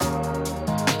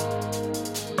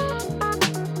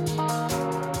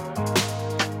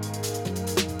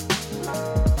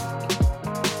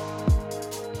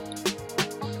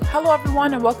Hello,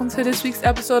 everyone, and welcome to this week's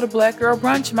episode of Black Girl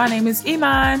Brunch. My name is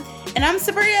Iman. And I'm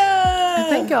Sabria.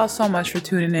 Thank y'all so much for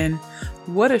tuning in.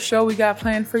 What a show we got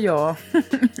planned for y'all.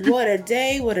 What a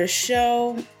day, what a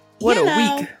show. What a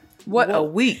week. What a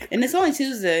week. And it's only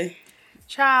Tuesday.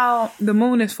 Child, the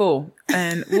moon is full.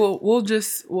 And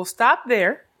we'll stop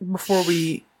there before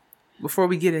we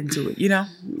get into it, you know?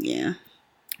 Yeah.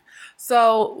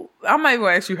 So I'm not even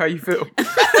gonna ask you how you feel.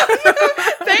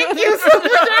 Thank you so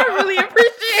much. I really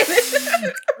appreciate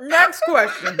it. Next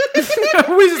question.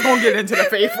 We just gonna get into the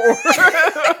faithful.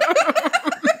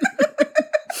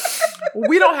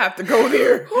 We don't have to go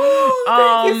there.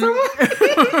 Thank you so much.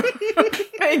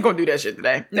 I ain't gonna do that shit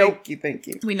today. Nope. Thank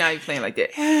you. We not even playing like that.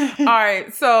 All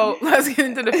right, so let's get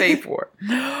into the Fave Four.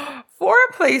 4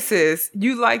 places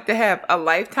you like to have a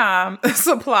lifetime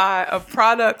supply of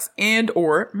products and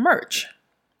or merch.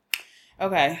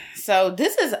 Okay, so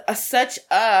this is such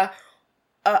a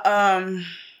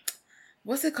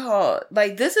what's it called?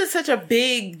 Like, this is such a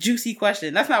big, juicy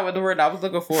question. That's not what the word I was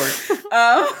looking for.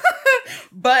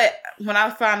 But when I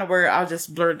find a word, I'll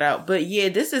just blurt it out. But yeah,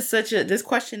 this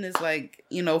question is like,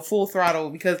 full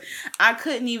throttle because I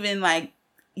couldn't even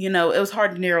it was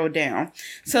hard to narrow it down.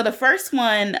 So the first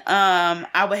one,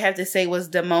 I would have to say was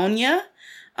Demonia.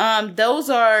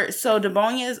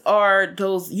 Demonias are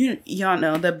those, y'all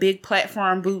know, the big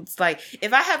platform boots. Like,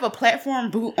 if I have a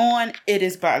platform boot on, it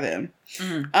is by them.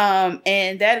 Mm-hmm.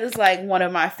 And that is like one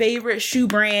of my favorite shoe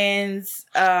brands,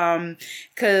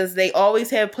 cause they always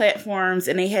have platforms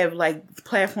and they have like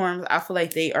platforms. I feel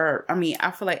like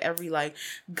every like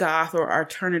goth or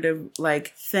alternative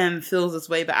like femme feels this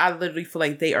way, but I literally feel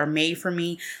like they are made for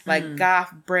me. Like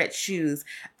goth Brett shoes,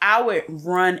 I would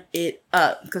run it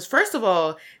up. Cause first of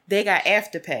all, they got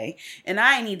Afterpay and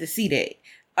I ain't need to see that.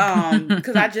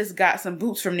 Cause I just got some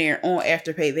boots from there on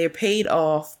Afterpay. They're paid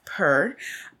off per.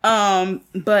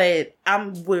 But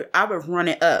I would run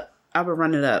it up.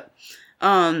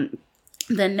 The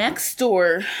next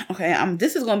store, okay,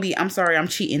 this is gonna be, I'm sorry, I'm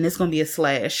cheating. This is gonna be a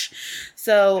slash.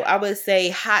 So I would say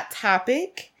Hot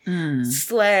Topic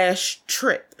 /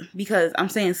 Trip, because I'm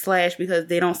saying slash because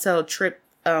they don't sell Trip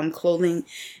clothing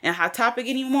and Hot Topic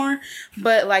anymore,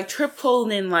 but like Trip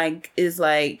clothing is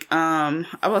I'm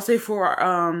gonna say for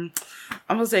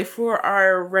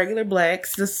our regular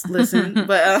blacks, just listen,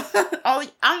 but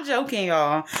I'm joking,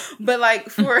 y'all, but like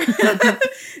for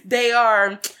they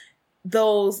are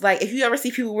those, like, if you ever see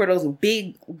people wear those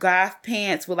big goth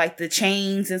pants with like the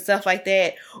chains and stuff like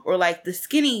that, or like the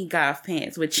skinny goth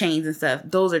pants with chains and stuff,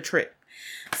 those are Trip.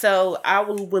 So I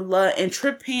would love, and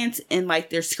Trip pants and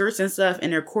like their skirts and stuff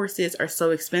and their corsets are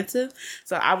so expensive.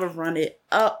 So I would run it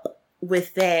up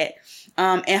with that.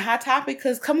 And Hot Topic,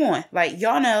 because come on, like,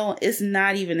 y'all know it's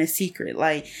not even a secret.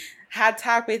 Like, Hot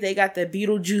Topic, they got the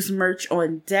Beetlejuice merch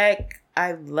on deck.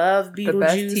 I love Beetlejuice. The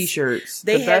best t-shirts.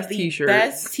 They have the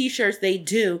best t-shirts. They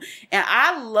do. And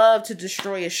I love to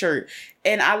destroy a shirt.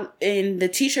 And the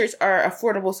t-shirts are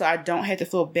affordable, so I don't have to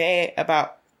feel bad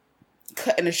about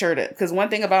cutting a shirt up, because one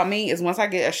thing about me is once I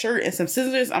get a shirt and some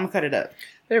scissors, I'm gonna cut it up.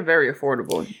 They're very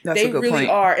affordable. That's they a good really point.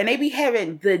 are, and they be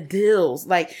having the deals.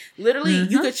 Like, literally,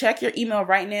 you could check your email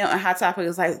right now, and Hot Topic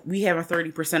is like, we having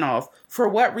 30% off. For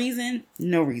what reason?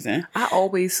 No reason. I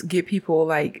always get people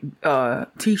like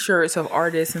t-shirts of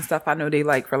artists and stuff I know they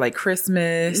like for like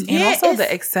Christmas, and also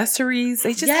the accessories.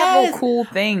 They just have little cool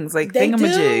things like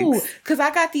thingamajigs. Because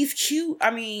I got these cute. I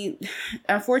mean,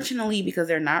 unfortunately, because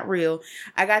they're not real,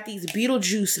 I got these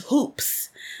Beetlejuice hoops.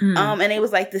 And they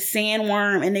was like the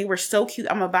sandworm, and they were so cute.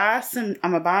 I'm gonna buy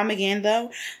them again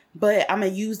though, but I'm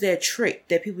gonna use that trick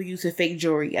that people use with fake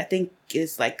jewelry. I think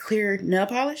it's like clear nail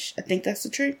polish. I think that's the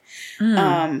trick.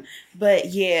 But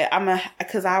yeah,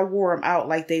 because I wore them out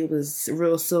like they was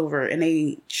real silver, and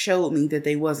they showed me that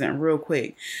they wasn't real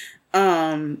quick.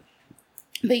 But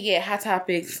yeah, Hot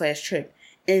Topic / Trip,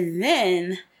 and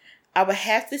then I would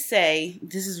have to say,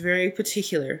 this is very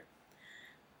particular,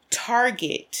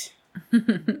 Target.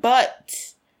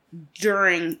 But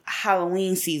during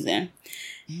Halloween season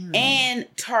and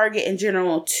Target in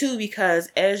general too, because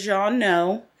as y'all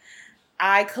know,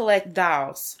 I collect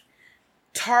dolls.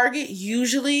 Target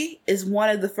usually is one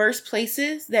of the first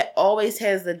places that always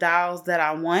has the dolls that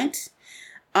I want.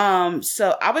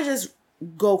 So I would just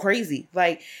go crazy.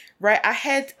 Like, right, I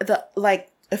had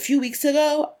a few weeks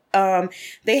ago,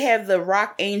 they have the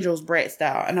Rock Angels Brat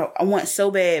style. I want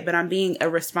so bad, but I'm being a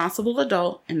responsible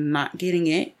adult and not getting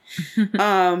it.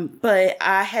 But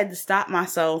I had to stop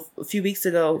myself a few weeks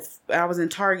ago. I was in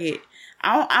Target.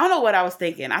 I don't know what I was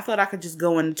thinking. I thought I could just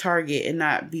go into Target and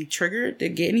not be triggered to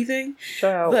get anything.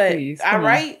 Child, but please.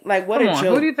 Like, what a joke.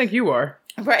 Who do you think you are?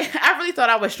 Right. I really thought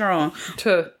I was strong.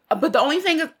 But the only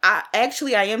thing is, I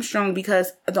am strong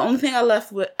because the only thing I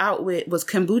left out with was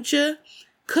kombucha,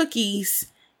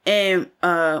 cookies, and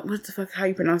what the fuck? How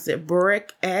you pronounce it?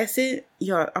 Boric acid.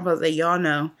 Y'all, I'm about to say y'all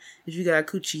know. If you got a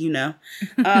coochie, you know.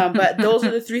 But those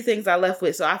are the 3 things I left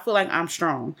with. So I feel like I'm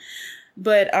strong.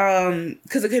 But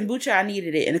because the kombucha I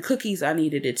needed it, and the cookies I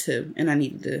needed it too, and I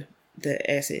needed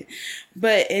the acid.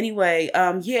 But anyway,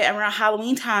 yeah, around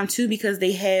Halloween time too, because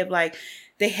they have like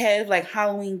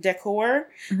Halloween decor,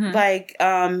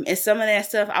 and some of that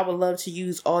stuff I would love to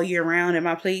use all year round in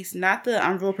my place. Not that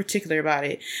I'm real particular about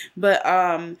it, but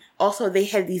also they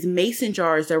had these mason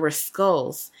jars that were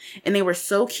skulls, and they were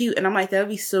so cute. And I'm like, that would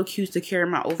be so cute to carry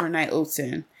my overnight oats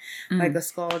in, like a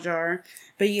skull jar.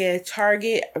 But yeah,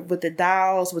 Target with the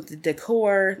dolls, with the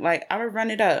decor, like I would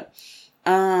run it up.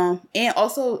 And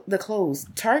also the clothes.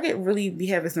 Target really be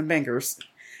having some bangers,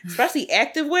 especially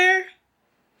activewear.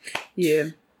 Yeah.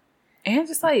 And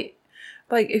just like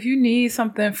if you need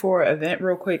something for an event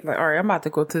real quick, like, all right, I'm about to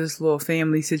go to this little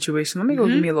family situation. Let me go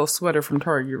get me a little sweater from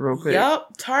Target real quick.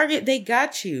 Yup. Target, they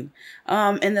got you.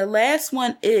 And the last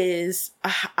one is,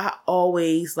 I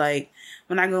always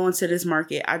when I go into this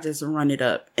market, I just run it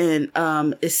up. And,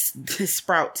 it's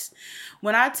Sprouts.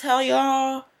 When I tell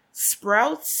y'all,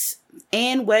 Sprouts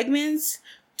and Wegmans,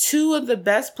 2 of the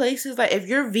best places. Like, if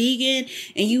you're vegan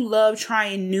and you love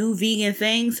trying new vegan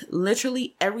things,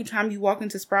 literally every time you walk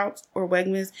into Sprouts or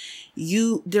Wegmans,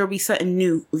 there'll be something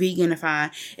new vegan to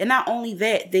find. And not only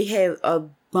that, they have a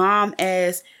bomb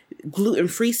ass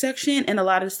gluten-free section, and a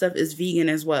lot of stuff is vegan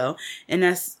as well. And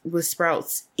that's with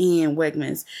Sprouts and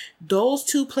Wegmans. Those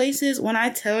 2 places, when I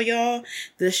tell y'all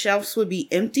the shelves would be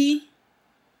empty,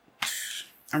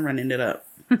 I'm running it up.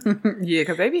 Yeah,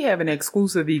 because they be having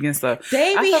exclusive vegan stuff.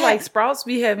 I feel like Sprouts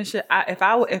be having shit. If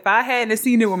I hadn't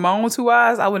seen it with my own 2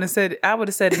 eyes, I would have said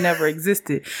it never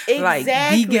existed. Exactly. Like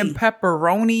vegan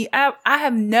pepperoni. I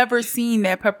have never seen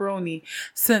that pepperoni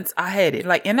since I had it.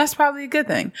 Like, and that's probably a good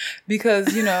thing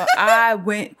because I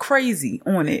went crazy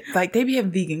on it. Like, they be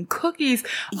having vegan cookies,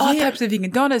 all types of vegan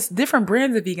donuts, different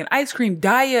brands of vegan ice cream,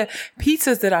 Daya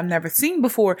pizzas that I've never seen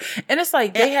before, and it's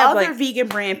like they have other vegan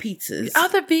brand pizzas,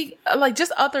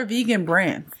 other vegan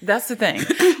brands. That's the thing.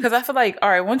 Because I feel like, all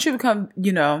right, once you become,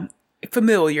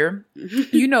 familiar,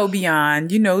 Beyond,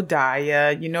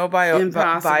 Daya,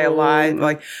 BioLife,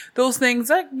 like those things,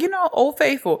 like, Old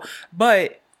Faithful.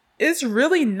 But it's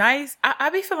really nice. I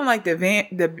be feeling like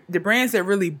the brands that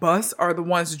really bust are the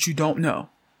ones that you don't know.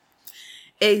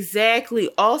 Exactly.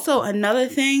 Also, another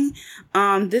thing,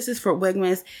 this is for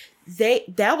Wegmans.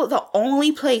 That was the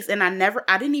only place, and I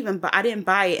didn't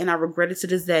buy it, and I regret it to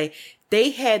this day.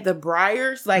 They had the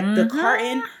Breyers, the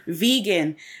carton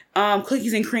vegan,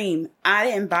 cookies and cream. I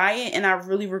didn't buy it, and I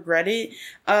really regret it,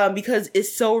 because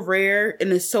it's so rare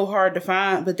and it's so hard to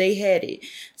find, but they had it.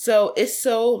 So it's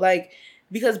so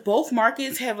because both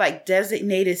markets have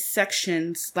designated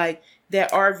sections,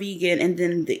 that are vegan, and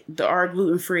then they are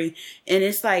gluten-free, and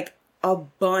it's a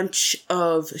bunch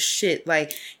of shit.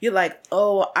 You're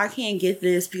oh, I can't get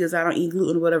this because I don't eat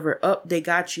gluten or whatever. They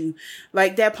got you.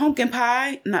 That pumpkin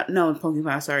pie,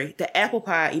 sorry. The apple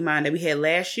pie, Iman, that we had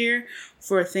last year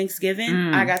for Thanksgiving.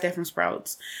 I got that from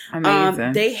Sprouts.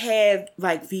 Amazing. They have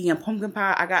vegan pumpkin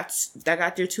pie. I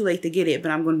got there too late to get it, but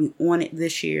I'm going to be on it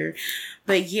this year.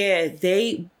 But yeah,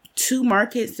 2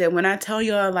 markets that when I tell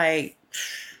y'all,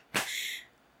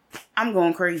 I'm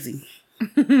going crazy.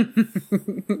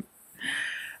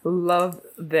 Love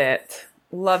that.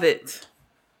 Love it.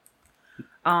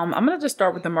 I'm going to just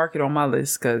start with the market on my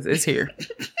list because it's here.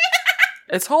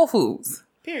 It's Whole Foods.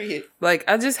 Period.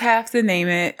 I just have to name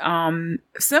it.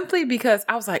 Simply because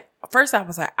I was I'm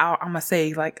going to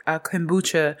say a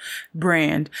kombucha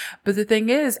brand. But the thing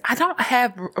is, I don't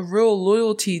have a real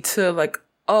loyalty to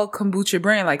a kombucha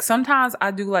brand. Sometimes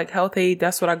I do Health Aid.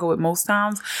 That's what I go with most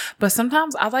times. But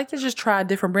sometimes I like to just try a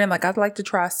different brand. I'd like to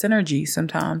try Synergy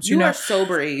sometimes. You are so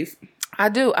brave. I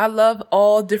do. I love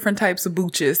all different types of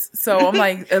booches. So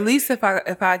I'm at least if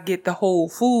I get the whole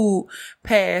food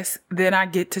pass, then I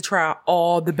get to try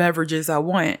all the beverages I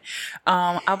want.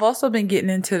 I've also been getting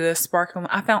into the sparkling.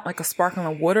 I found a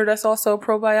sparkling water that's also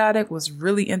probiotic. Was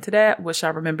really into that. Wish I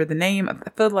remember the name. I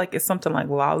feel like it's something like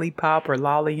Lollipop or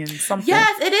Lolly and something.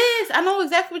 Yes, it is. I know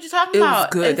exactly what you're talking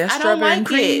about. It was good. That strawberry and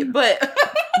cream. But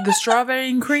the strawberry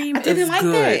and cream is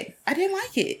good. I didn't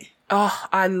like it. Oh,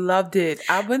 I loved it.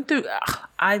 I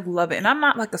love it. And I'm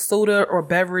not a soda or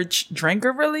beverage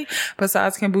drinker really,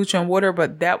 besides kombucha and water,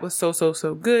 but that was so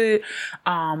good.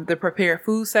 The prepared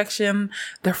food section,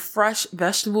 the fresh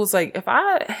vegetables. If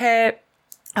I had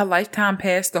a lifetime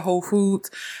pass to Whole Foods,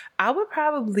 I would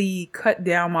probably cut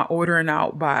down my ordering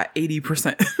out by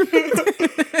 80%.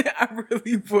 I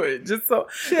really would. Just so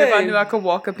if I knew I could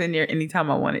walk up in there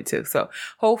anytime I wanted to. So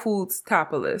Whole Foods,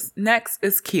 top of list. Next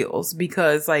is Kiehl's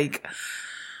because like,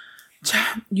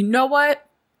 you know what?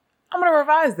 I'm going to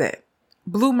revise that.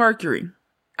 Blue Mercury.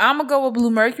 I'm going to go with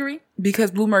Blue Mercury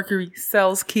because Blue Mercury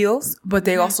sells Kiehl's, but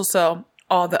they also sell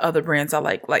all the other brands I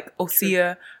like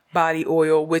Osea body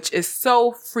oil, which is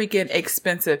so freaking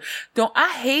expensive. I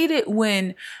hate it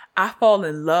when I fall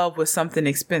in love with something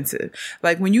expensive.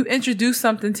 Like when you introduce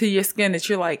something to your skin that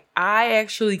you're like, I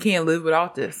actually can't live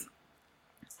without this.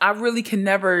 I really can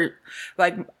never,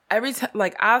 like every time,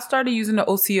 like I started using the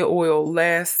Osea oil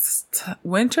last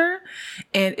winter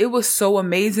and it was so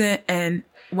amazing. And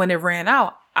when it ran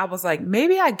out, I was like,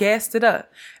 maybe I gassed it up.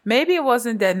 Maybe it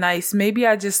wasn't that nice. Maybe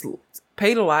I just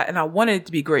paid a lot and I wanted it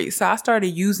to be great. So I started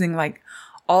using like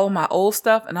all of my old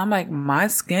stuff and I'm like, my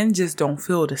skin just don't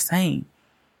feel the same.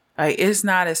 Like it's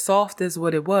not as soft as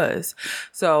what it was.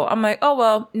 So I'm like, oh,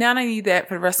 well, now I need that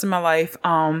for the rest of my life.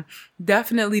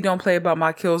 Definitely don't play about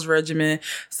my Kiehl's regimen.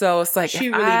 So it's like,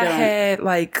 if I had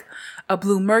like a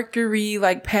Blue Mercury,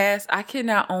 like pass, I can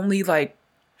not only like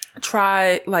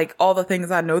try like all the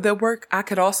things I know that work, I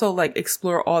could also like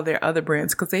explore all their other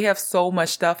brands because they have so much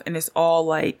stuff and it's all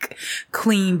like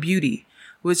clean beauty,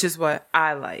 which is what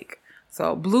I like.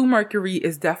 So Blue Mercury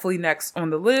is definitely next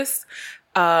on the list.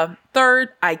 Third,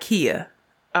 IKEA.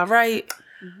 All right.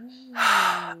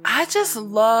 I just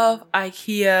love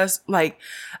IKEA's, like,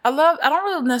 I don't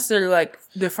really necessarily like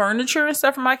the furniture and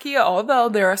stuff from IKEA, although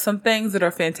there are some things that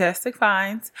are fantastic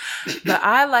finds, but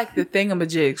I like the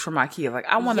thingamajigs from IKEA. Like,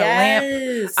 I want a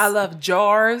lamp. I love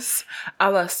jars. I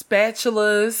love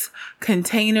spatulas,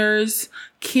 containers,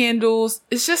 candles.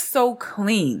 It's just so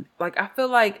clean. Like, I feel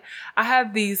like I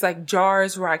have these like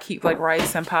jars where I keep like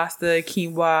rice and pasta,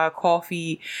 quinoa,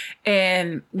 coffee,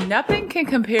 and nothing can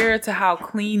compare to how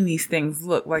clean these things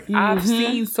look. Like I've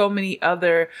seen so many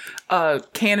other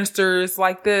canisters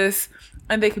like this,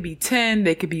 and they could be tin,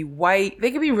 they could be white,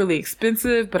 they could be really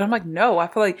expensive, but I'm like, no, I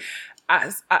feel like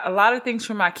a lot of things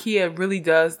from IKEA really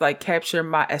does like capture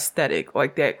my aesthetic,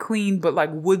 like that clean but like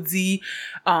woodsy,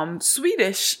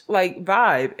 Swedish like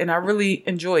vibe, and I really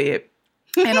enjoy it.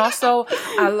 And also,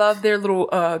 I love their little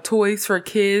toys for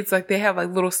kids. Like they have like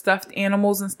little stuffed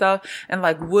animals and stuff, and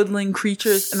like woodland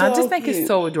creatures, and I just think it's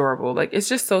so adorable. Like it's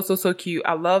just so cute.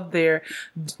 I love their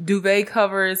duvet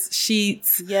covers,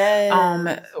 sheets,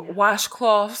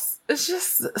 washcloths. It's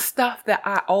just stuff that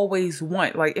I always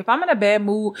want. Like if I'm in a bad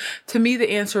mood, to me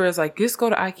the answer is like just go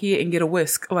to IKEA and get a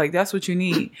whisk. Like that's what you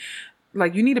need.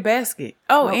 Like you need a basket.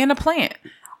 Oh, and a plant.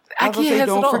 IKEA has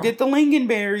don't forget the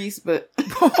lingonberries, but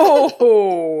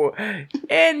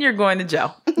and you're going to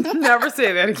jail. Never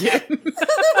say that again.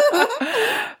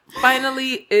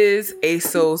 Finally is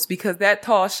ASOS, because that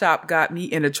tall shop got me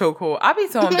in a chokehold. I be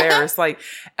so embarrassed. Like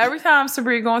every time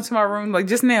Sabrina go into my room, like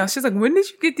just now, she's like, "When did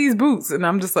you get these boots?" And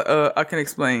I'm just like, I can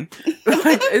explain."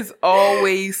 Like it's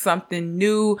always something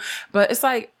new, but it's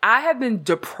like I have been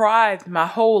deprived my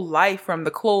whole life from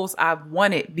the clothes I've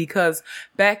wanted, because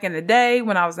back in the day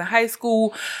when I was in high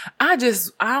school, I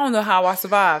don't know how I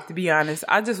survived, to be honest.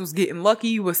 I just was getting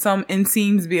lucky with some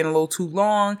inseams being a little too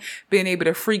long, being able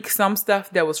to freak some stuff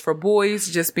that was for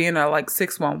boys, just being a like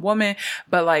 6'1" woman.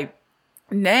 But like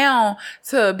now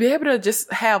to be able to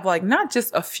just have like not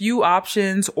just a few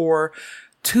options or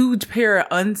 2 pair of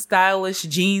unstylish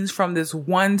jeans from this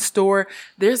one store,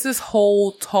 there's this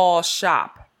whole tall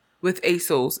shop with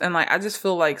ASOS, and like I just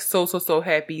feel like so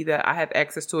happy that I have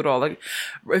access to it all. Like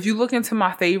if you look into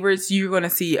my favorites, you're gonna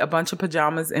see a bunch of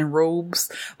pajamas and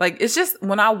robes. Like it's just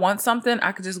when I want something,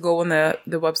 I could just go on the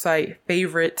website,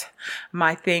 favorite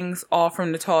my things all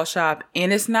from the tall shop,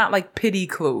 and it's not like pity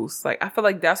clothes. Like I feel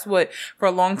like that's what for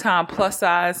a long time plus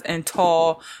size and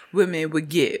tall women would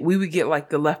get. We would get like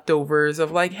the leftovers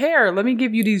of like, here, let me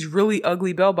give you these really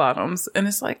ugly bell bottoms, and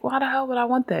it's like, why the hell would I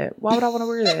want that? Why would I want to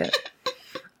wear that?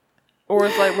 Or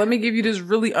it's like, let me give you this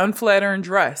really unflattering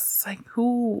dress. It's like,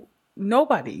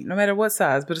 nobody, no matter what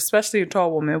size, but especially a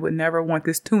tall woman, would never want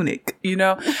this tunic, you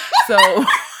know? So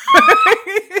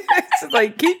it's just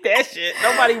like, keep that shit.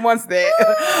 Nobody wants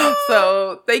that.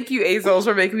 So thank you, ASOS,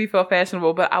 for making me feel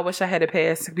fashionable. But I wish I had a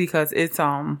pass, because it's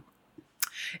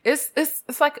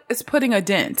like, it's putting a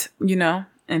dent, you know,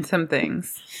 in some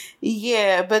things.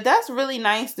 Yeah, but that's really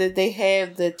nice that they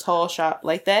have the tall shop.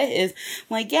 Like that is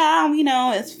like, yeah, you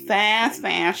know, it's fast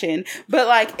fashion, but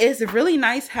like it's really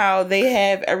nice how they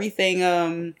have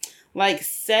everything like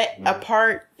set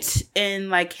apart in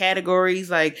like categories,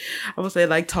 like I would say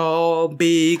like tall,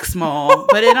 big, small,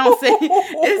 but it don't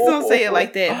say it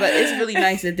like that. But it's really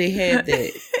nice that they have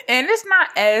that, and it's not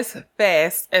as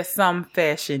fast as some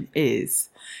fashion is.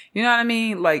 You know what I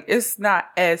mean? Like, it's not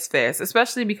as fast,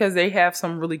 especially because they have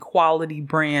some really quality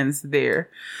brands there.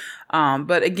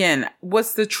 But again,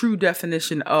 what's the true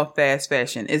definition of fast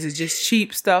fashion? Is it just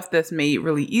cheap stuff that's made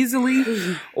really easily?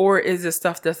 Or is it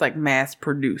stuff that's like mass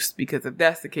produced? Because if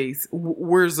that's the case,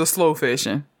 where's the slow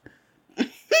fashion?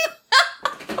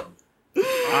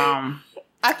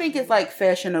 I think it's like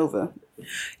Fashion Nova.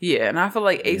 Yeah, and I feel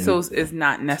like ASOS is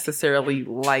not necessarily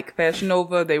like Fashion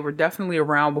Nova. They were definitely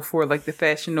around before like the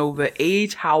Fashion Nova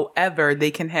age. However, they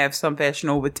can have some Fashion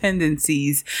Nova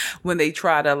tendencies when they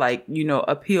try to like, you know,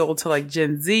 appeal to like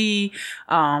Gen Z.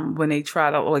 When they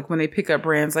try to like, when they pick up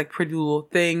brands like Pretty Little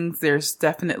Things, there's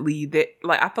definitely that,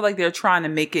 like, I feel like they're trying to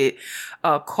make it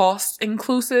cost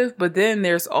inclusive, but then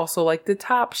there's also like the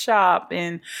Top Shop,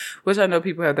 and which I know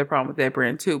people have their problem with that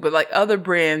brand too, but like other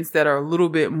brands that are a little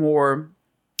bit more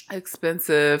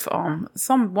expensive. One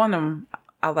of them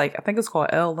I think it's called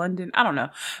L London. I don't know.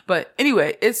 But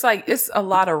anyway, it's like, it's a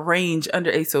lot of range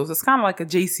under ASOS. It's kind of like a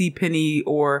JCPenney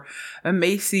or a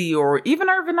Macy or even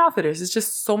Urban Outfitters. It's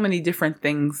just so many different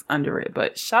things under it.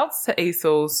 But shouts to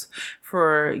ASOS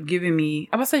for giving me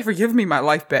my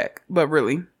life back, but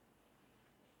really.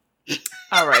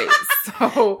 All right.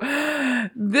 So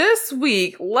this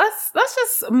week, let's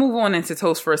just move on into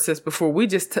Toast for Assist before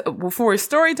it's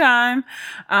story time.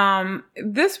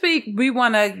 This week we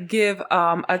want to give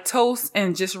a toast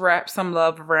and just wrap some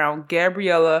love around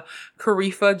Gabriella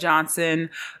Carifa Johnson,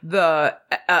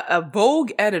 a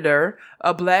Vogue editor,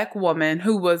 a Black woman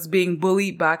who was being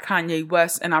bullied by Kanye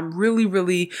West, and I'm really,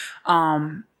 really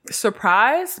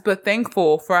surprised but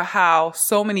thankful for how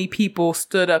so many people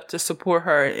stood up to support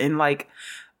her and like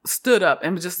stood up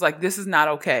and was just like, this is not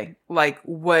okay. Like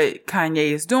what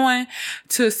Kanye is doing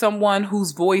to someone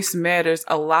whose voice matters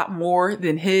a lot more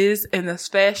than his in this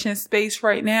fashion space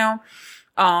right now.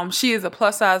 She is a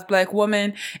plus size Black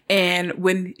woman. And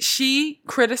when she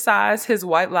criticized his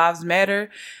White Lives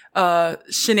Matter,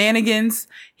 shenanigans,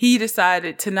 he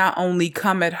decided to not only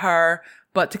come at her,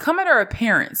 but to come at her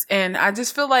appearance. And I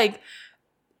just feel like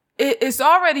it's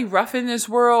already rough in this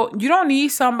world. You don't need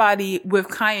somebody with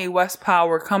Kanye West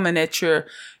power coming at your,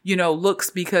 you know, looks,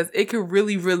 because it could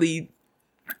really, really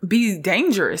be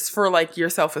dangerous for like your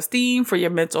self-esteem, for your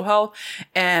mental health.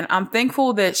 And I'm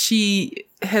thankful that she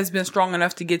has been strong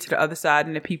enough to get to the other side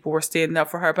and that people were standing up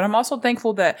for her. But I'm also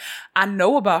thankful that I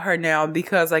know about her now,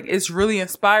 because like it's really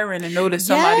inspiring to know that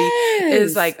somebody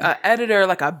is like an editor,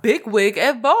 like a bigwig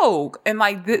at Vogue. And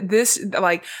like this,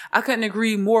 like I couldn't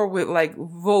agree more with like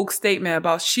Vogue's statement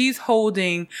about she's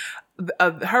holding,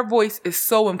 her voice is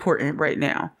so important right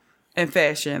now in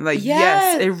fashion. Like,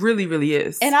 yes, it really, really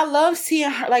is. And I love seeing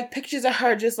her, like pictures of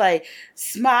her just like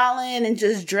smiling and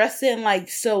just dressing like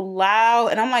so loud.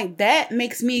 And I'm like, that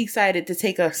makes me excited to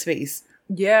take up space.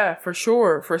 Yeah, for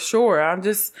sure. For sure. I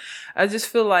just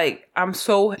feel like I'm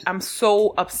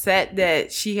so upset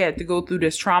that she had to go through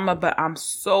this trauma, but I'm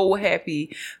so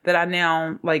happy that I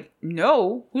now like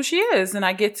know who she is, and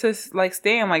I get to like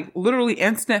stand like literally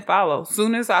instant follow. As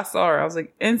soon as I saw her, I was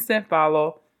like instant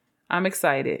follow. I'm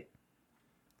excited.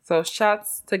 So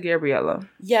shouts to Gabriella.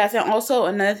 Yes, and also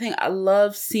another thing, I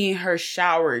love seeing her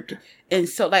showered. And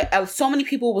so like so many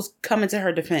people was coming to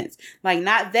her defense. Like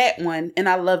not that one, and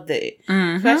I loved it.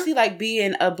 Mm-hmm. Especially like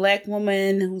being a Black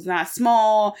woman who's not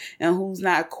small and who's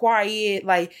not quiet.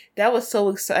 Like that was so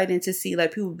exciting to see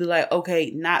like people be like,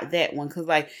 okay, not that one. Cause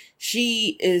like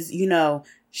she is, you know,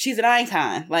 she's an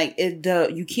icon. Like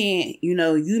you can't, you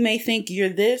know, you may think you're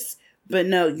this, but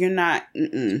no, you're not.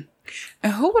 Mm-mm.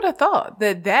 And who would have thought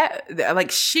that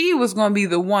like she was going to be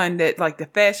the one that like the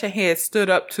fashion head stood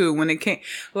up to when it came,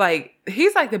 like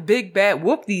he's like the big bad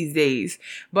whoop these days.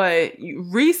 But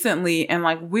recently, and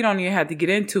like we don't even have to get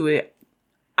into it,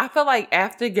 I feel like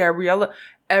after Gabriella,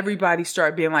 everybody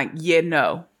started being like, yeah,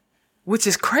 no, which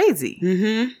is crazy.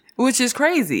 Mm-hmm. Which is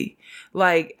crazy.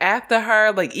 Like after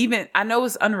her, like even, I know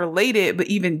it's unrelated, but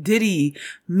even Diddy,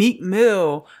 Meek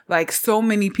Mill, like so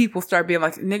many people start being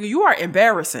like, nigga, you are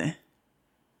embarrassing.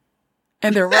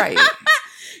 And they're right.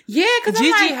 Yeah, because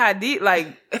Gigi Hadid,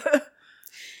 like,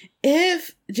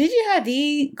 if Gigi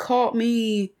Hadid called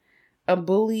me a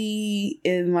bully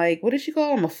and like, what did she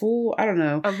call him? A fool? I don't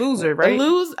know. A loser, right?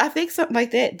 I think something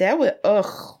like that. That would,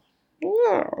 ugh.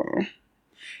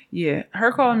 Yeah,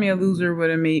 her calling me a loser would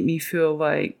have made me feel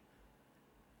like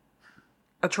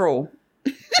a troll.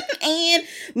 And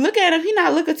look at him. He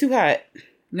not looking too hot.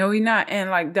 No, he not. And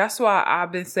like, that's why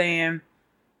I've been saying,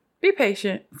 be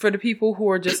patient. For the people who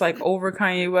are just like over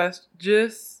Kanye West,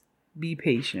 just be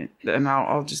patient. And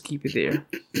I'll just keep it there.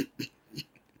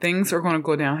 Things are going to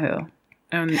go downhill.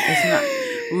 And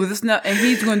it's not, and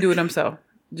he's going to do it himself.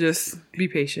 Just be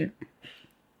patient.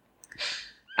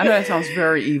 I know that sounds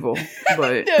very evil,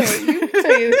 but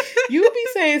you be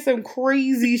saying some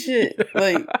crazy shit.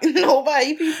 Like,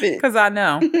 nobody peep it. Because I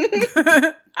know.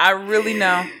 I really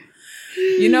know.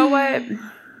 You know what?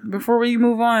 Before we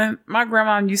move on, my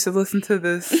grandma used to listen to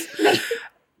this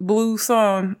blues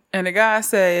song, and the guy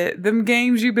said, them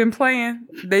games you've been playing,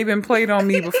 they've been played on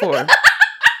me before.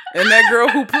 And that girl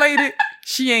who played it,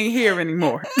 she ain't here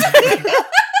anymore.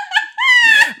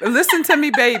 Listen to me,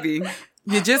 baby.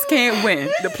 You just can't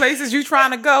win. The places you trying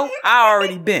to go, I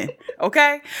already been.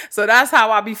 Okay? So that's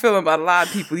how I be feeling about a lot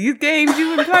of people. These games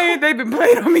you've been playing, they've been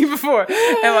played on me before.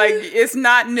 And like, it's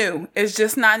not new. It's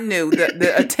just not new.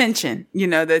 The attention,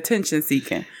 the attention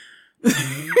seeking.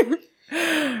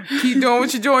 Keep doing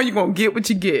what you're doing. You're going to get what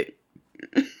you get.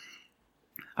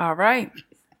 All right.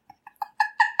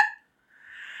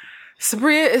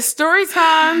 Sabria, it's story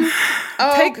time.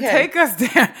 Okay. Take us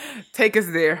there. Take us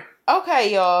there.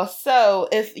 Okay, y'all. So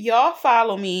if y'all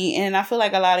follow me, and I feel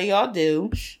like a lot of y'all do,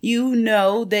 you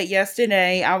know that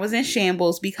yesterday I was in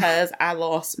shambles because I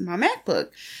lost my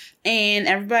MacBook. And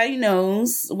everybody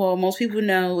knows, well, most people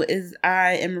know, is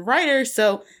I am a writer.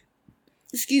 So,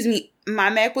 my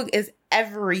MacBook is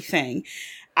everything.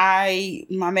 My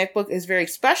MacBook is very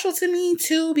special to me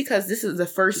too, because this is the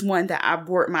first one that I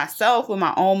bought myself with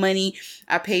my own money.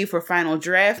 I paid for Final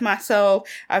Draft myself.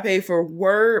 I paid for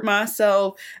Word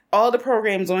myself. All the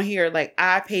programs on here, like,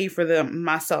 I paid for them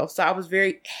myself. So I was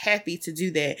very happy to do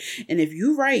that. And if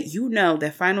you write, you know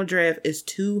that Final Draft is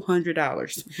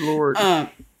 $200. Lord.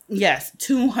 Yes,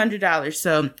 $200.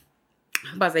 So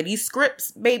I'm about to say, these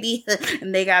scripts, baby,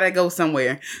 and they gotta go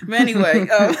somewhere. But anyway,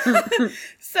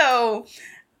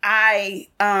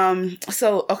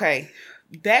 okay,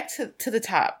 back to the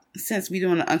top. Since we're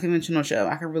doing an unconventional show,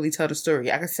 I can really tell the story.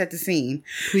 I can set the scene.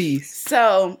 Please.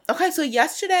 So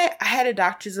yesterday I had a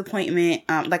doctor's appointment,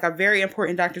 like a very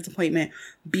important doctor's appointment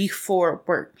before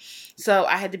work. So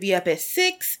I had to be up at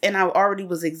 6 and I already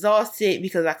was exhausted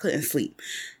because I couldn't sleep.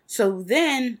 So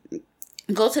then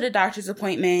go to the doctor's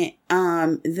appointment.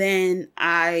 Then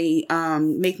I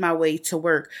make my way to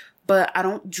work. But I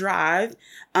don't drive.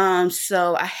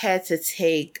 So I had to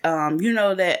take,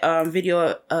 that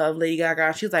video of Lady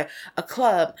Gaga. She was like, a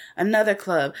club, another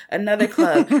club, another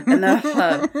club, another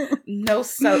club. No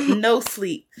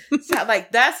sleep. So,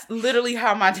 like, that's literally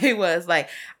how my day was. Like,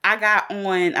 I got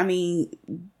on,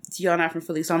 y'all not from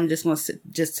Philly, so I'm just going to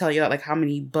just tell y'all, like, how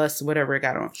many bus, whatever I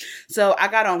got on. So I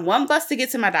got on one bus to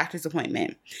get to my doctor's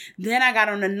appointment. Then I got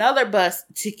on another bus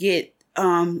to get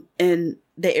in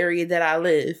the area that I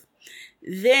live.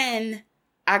 Then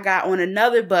I got on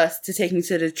another bus to take me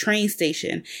to the train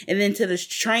station. And then to the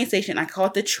train station, I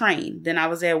caught the train. Then I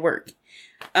was at work.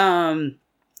 And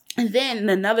then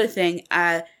another thing,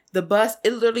 the bus,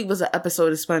 it literally was an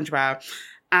episode of SpongeBob.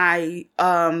 I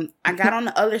got on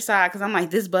the other side because I'm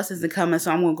like, this bus isn't coming, so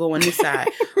I'm going to go on this side.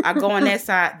 I go on that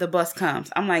side, the bus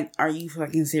comes. I'm like, are you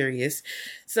fucking serious?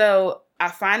 So I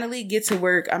finally get to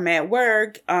work. I'm at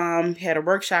work, had a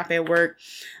workshop at work.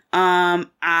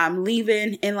 I'm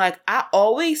leaving, and like, I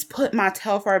always put my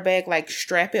Telfar bag, like,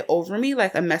 strap it over me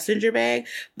like a messenger bag,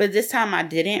 but this time I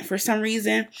didn't for some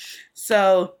reason.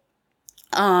 So,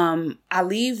 I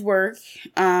leave work,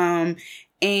 and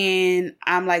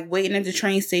I'm like waiting at the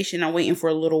train station. I'm waiting for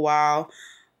a little while.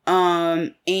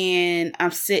 And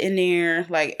I'm sitting there,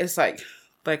 like, it's like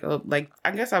I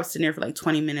guess I was sitting there for like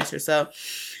 20 minutes or so.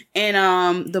 And,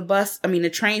 the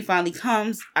train finally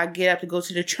comes. I get up to go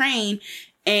to the train.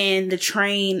 And the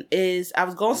train I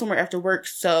was going somewhere after work.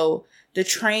 So the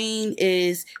train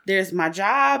there's my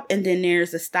job. And then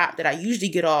there's a stop that I usually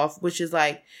get off, which is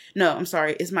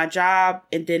it's my job.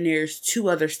 And then there's 2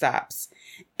 other stops.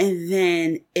 And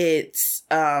then it's,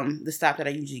 the stop that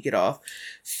I usually get off.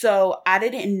 So I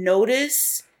didn't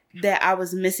notice that I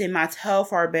was missing my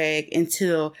Telfar bag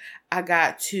until I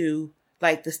got to,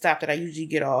 like, the stop that I usually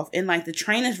get off. And, like, the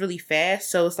train is really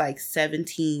fast, so it's like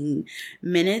 17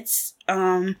 minutes.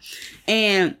 And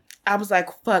I was like,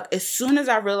 fuck. As soon as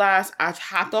I realized, I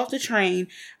hopped off the train,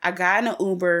 I got in an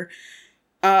Uber.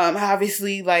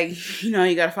 Obviously, like, you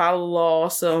gotta follow the law,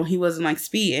 so he wasn't, like,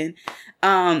 speeding.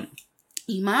 Iman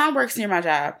works near my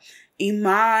job.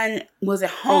 Iman was at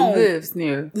home. Lives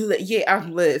near.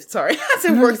 Sorry. I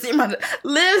said works near my job.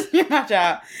 Lives near my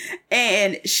job.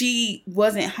 And she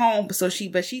wasn't home, but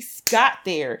she got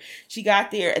there. She got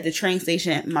there at the train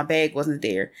station. My bag wasn't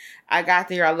there. I got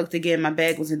there. I looked again. My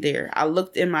bag wasn't there. I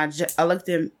looked in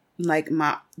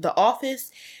the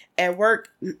office at work,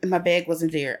 my bag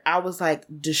wasn't there. I was like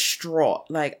distraught.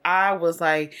 Like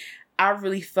I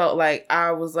really felt like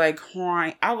I was like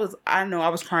crying. I know I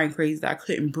was crying crazy. I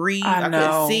couldn't breathe. I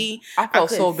couldn't see. I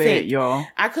felt so bad, y'all.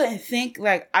 I couldn't think.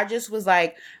 Like, I just was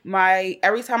like,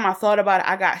 every time I thought about it,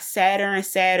 I got sadder and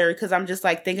sadder because I'm just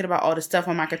like thinking about all the stuff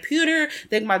on my computer,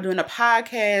 thinking about doing a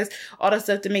podcast, all the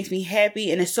stuff that makes me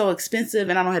happy. And it's so expensive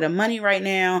and I don't have the money right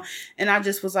now. And I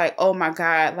just was like, oh my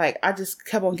God. Like, I just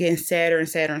kept on getting sadder and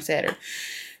sadder and sadder.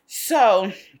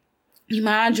 So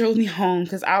mine drove me home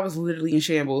because I was literally in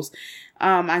shambles.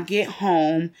 I get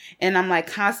home and I'm like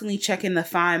constantly checking the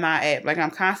Find My app. Like,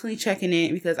 I'm constantly checking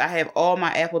it because I have all my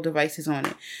Apple devices on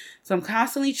it. So I'm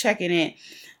constantly checking it.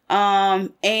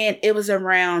 And it was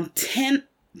around 10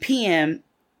 p.m.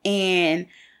 and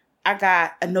I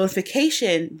got a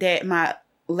notification that my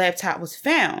laptop was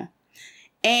found.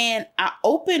 And I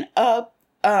opened up,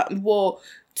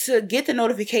 to get the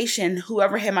notification,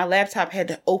 whoever had my laptop had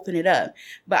to open it up.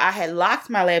 But I had locked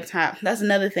my laptop. That's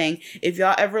another thing. If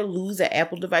y'all ever lose an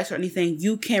Apple device or anything,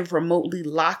 you can remotely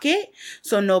lock it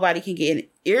so nobody can get in.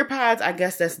 AirPods, I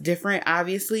guess that's different,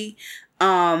 obviously.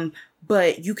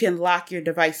 But you can lock your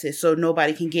devices so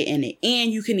nobody can get in it.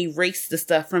 And you can erase the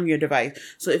stuff from your device.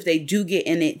 So if they do get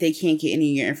in it, they can't get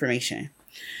any of your information.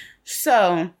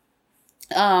 So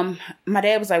my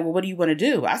dad was like, well, what do you want to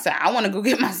do? I said, I want to go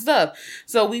get my stuff.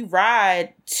 So we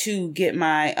ride to get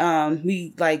my,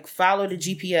 we like follow the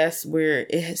GPS where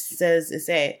it says it's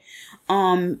at.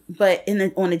 But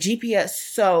on the GPS,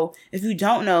 so if you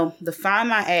don't know, the Find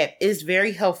My app is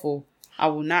very helpful. I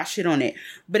will not shit on it,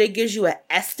 but it gives you an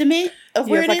estimate of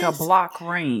where it is. It's like a block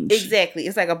range. Exactly.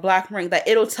 It's like a block range. Like,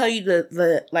 it'll tell you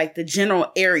the general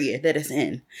area that it's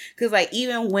in. Cause like,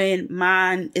 even when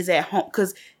mine is at home,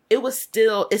 cause it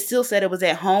still said it was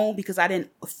at home because I didn't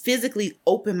physically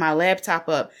open my laptop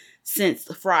up since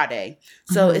Friday.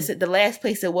 So It said the last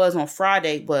place it was on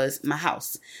Friday was my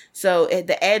house. So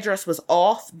the address was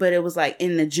off, but it was like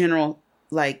in the general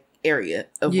like area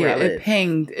of where I live. It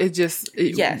pinged.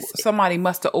 Yes. Somebody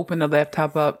must have opened the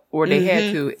laptop up, or they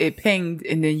had to. It pinged,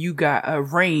 and then you got a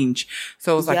range.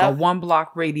 So it's like a 1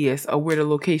 block radius of where the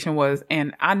location was.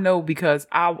 And I know because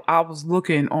I was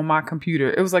looking on my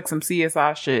computer. It was like some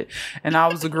CSI shit, and I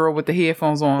was the girl with the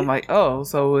headphones on. Like, oh,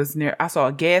 so it's near. I saw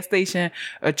a gas station,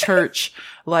 a church,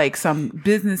 like some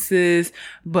businesses,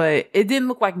 but it didn't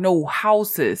look like no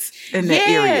houses in the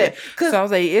area. So I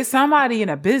was like, it's somebody in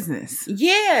a business.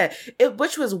 Yeah.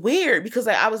 Which was weird because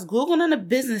like I was Googling on the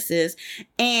businesses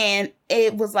and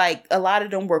it was like a lot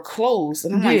of them were closed.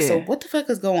 And I'm like, so what the fuck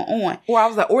is going on? Or I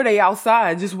was like, or they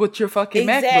outside just with your fucking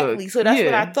MacBook. Exactly. So that's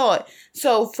what I thought.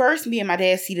 So first me and my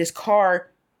dad see this car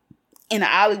in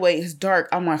the alleyway. It's dark.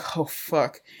 I'm like, oh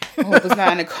fuck. I hope it's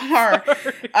not in the car.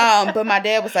 But my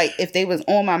dad was like, if they was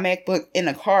on my MacBook in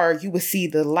the car, you would see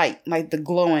the light, like the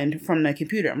glowing from the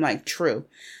computer. I'm like, true.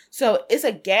 So it's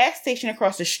a gas station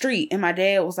across the street. And my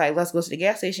dad was like, let's go to the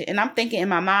gas station. And I'm thinking in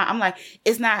my mind, I'm like,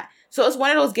 it's not. So it's one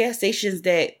of those gas stations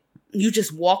that you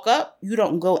just walk up. You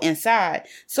don't go inside.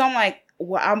 So I'm like,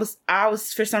 well, I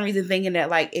was for some reason thinking that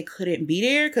like it couldn't be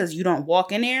there because you don't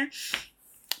walk in there.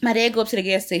 My dad go up to the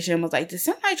gas station and was like, did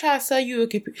somebody try to sell you a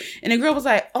computer? And the girl was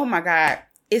like, oh my God,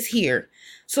 it's here.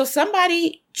 So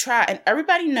somebody try, and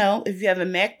everybody know if you have a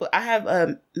MacBook, I have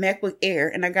a MacBook Air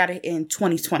and I got it in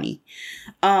 2020.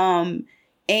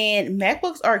 And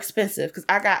MacBooks are expensive because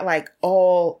I got like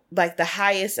all like the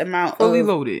highest amount fully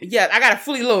loaded. Yeah, I got it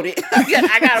fully loaded.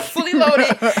 I got it fully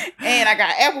loaded and I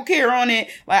got Apple Care on it.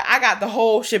 Like I got the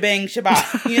whole shebang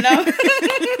shabbat, you know?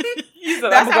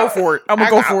 I'm gonna go for it. I'm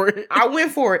gonna go for it. I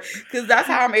went for it because that's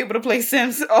how I'm able to play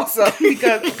Sims also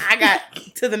because I got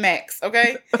to the max.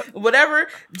 Okay, whatever.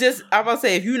 Just I'm gonna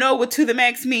say if you know what to the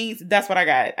max means, that's what I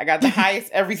got. I got the highest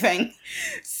everything.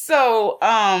 So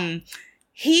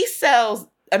he sells.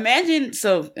 Imagine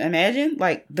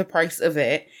like the price of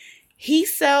that. He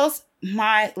sells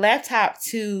my laptop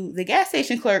to the gas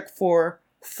station clerk for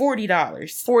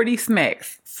 $40. 40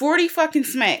 smacks. 40 fucking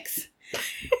smacks.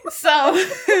 So,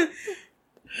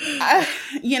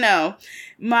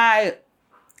 my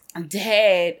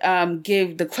dad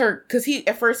gave the clerk because he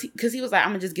was like, I'm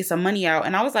gonna just get some money out,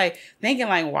 and I was like thinking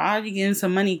like, why are you getting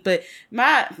some money? But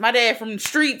my dad from the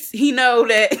streets, he know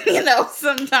that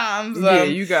sometimes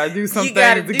you gotta do something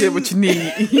to get what you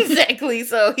need. Exactly.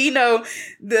 So he know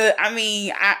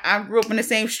I grew up in the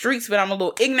same streets, but I'm a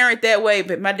little ignorant that way.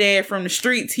 But my dad from the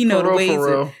streets, he know the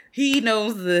ways. He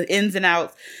knows the ins and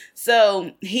outs.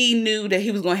 So he knew that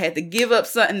he was going to have to give up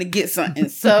something to get something.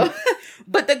 So,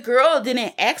 but the girl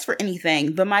didn't ask for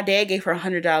anything, but my dad gave her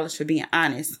 $100 for being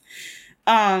honest.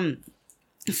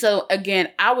 So again,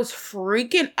 I was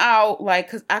freaking out, like,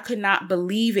 because I could not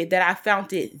believe it that I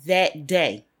found it that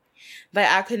day. Like,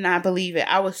 I could not believe it.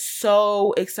 I was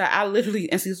so excited. I literally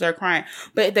instantly started crying.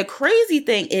 But the crazy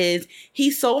thing is, he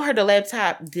sold her the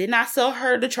laptop, did not sell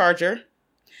her the charger.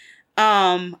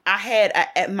 I had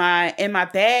in my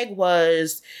bag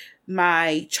was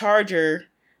my charger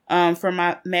for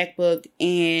my MacBook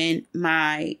and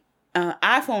my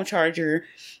iPhone charger,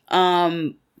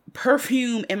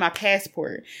 perfume, and my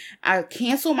passport. I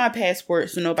canceled my passport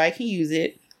so nobody can use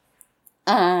it.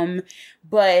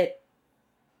 But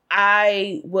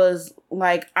I was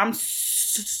like, I'm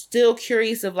still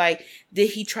curious of like, did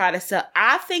he try to sell?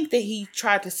 I think that he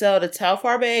tried to sell the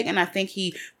Telfar bag, and I think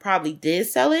he probably did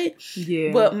sell it.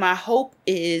 Yeah. But my hope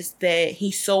is that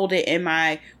he sold it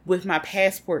with my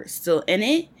passport still in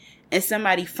it, and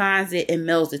somebody finds it and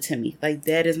mails it to me. Like,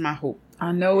 that is my hope.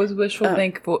 I know it's wishful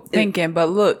thinking, but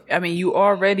look, I mean, you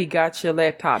already got your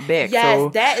laptop back. Yes, so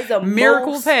that is the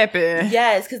miracles happen.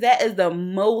 Yes, because that is the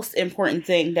most important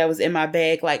thing that was in my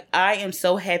bag. Like, I am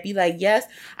so happy. Like, yes,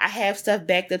 I have stuff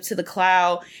backed up to the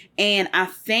cloud, and I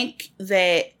think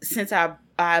that since I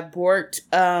worked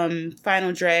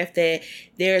Final Draft, that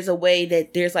there's a way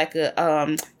that there's like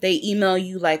a they email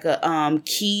you like a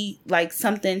key, like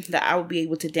something that I would be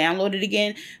able to download it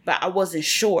again, but I wasn't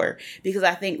sure because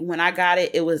I think when I got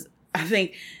it, it was I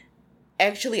think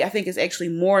it's actually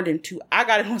more than I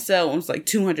got it on sale. It was like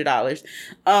 $200.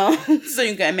 So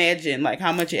you can imagine like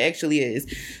how much it actually is.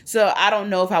 So I don't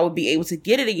know if I would be able to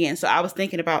get it again. So I was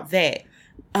thinking about that.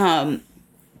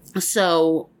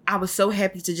 So I was so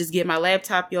happy to just get my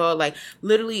laptop, y'all. Like,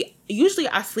 literally, usually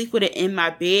I sleep with it in my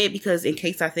bed because in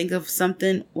case I think of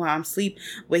something while I'm asleep,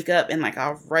 wake up and like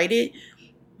I'll write it.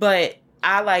 But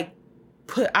I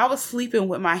was sleeping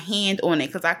with my hand on it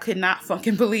because I could not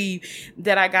fucking believe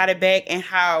that I got it back and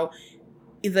how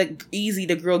easy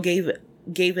the girl gave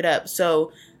it up.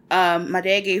 So my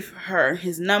dad gave her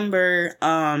his number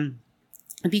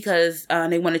because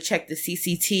they want to check the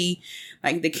CCT,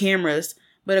 like the cameras.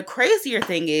 But a crazier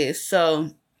thing is,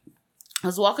 so I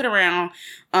was walking around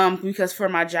because for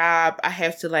my job, I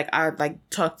have to I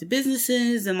talk to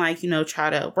businesses and try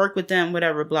to work with them,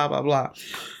 whatever, blah, blah, blah.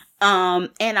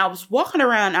 And I was walking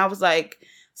around, I was like,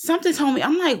 something told me,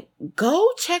 I'm like, go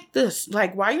check this.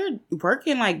 Like, while you're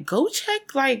working, like, go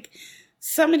check, like,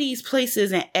 some of these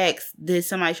places and ask, did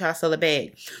somebody try to sell a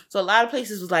bag? So a lot of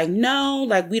places was like, no,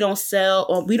 like, we don't sell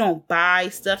or we don't buy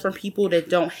stuff from people that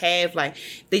don't have, like,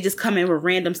 they just come in with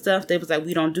random stuff. They was like,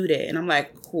 we don't do that. And I'm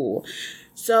like, cool.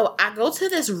 So I go to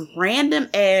this random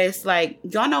ass, like,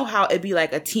 y'all know how it'd be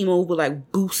like a T-Mobile,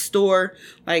 like, Boost store,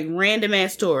 like, random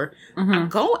ass store. Mm-hmm. I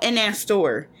go in that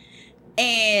store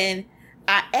and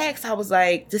I asked, I was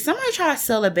like, did somebody try to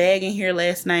sell a bag in here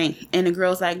last night? And the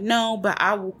girl's like, no, but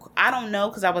I don't know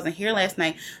because I wasn't here last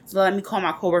night. So let me call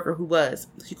my coworker who was.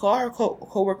 She called her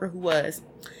coworker who was.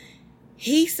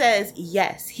 He says,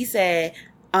 yes. He said,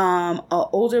 an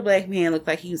older black man, looked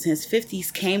like he was in his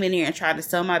 50s, came in here and tried to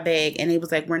sell my bag. And he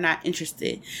was like, we're not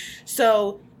interested.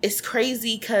 So it's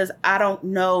crazy because I don't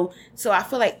know. So I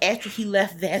feel like after he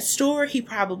left that store, he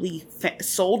probably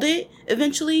sold it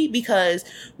eventually because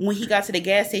when he got to the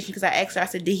gas station, because I asked her, I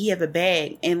said, did he have a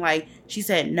bag? And like, she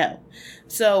said no.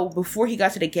 So before he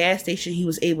got to the gas station, he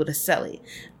was able to sell it.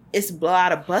 It's a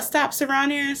lot of bus stops around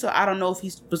there. So I don't know if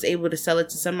he was able to sell it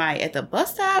to somebody at the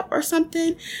bus stop or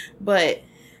something, but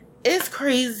it's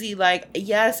crazy. Like,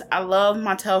 yes, I love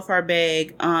my Telfar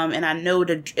bag. And I know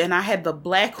and I had the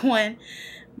black one,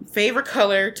 favorite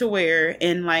color to wear,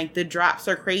 and like the drops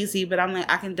are crazy, but I'm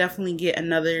like, I can definitely get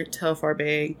another Telfar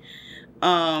bag.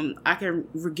 I can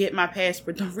get my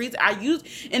passport. The reason I use,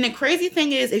 and the crazy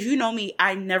thing is, if you know me,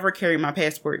 I never carry my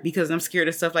passport because I'm scared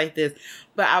of stuff like this.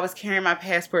 But I was carrying my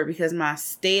passport because my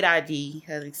state ID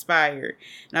has expired,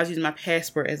 and I was using my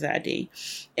passport as ID,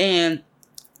 and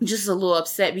just a little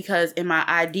upset because in my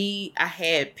ID, I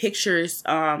had pictures.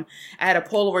 I had a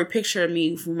Polaroid picture of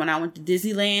me from when I went to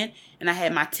Disneyland, and I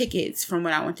had my tickets from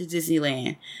when I went to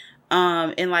Disneyland.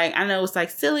 And like, I know it's like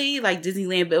silly, like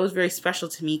Disneyland, but it was very special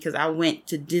to me because I went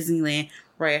to Disneyland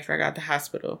right after I got to the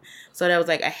hospital. So that was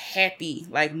like a happy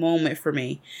like moment for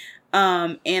me.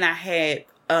 And I had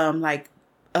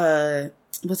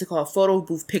what's it called? Photo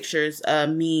booth pictures of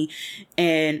me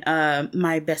and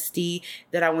my bestie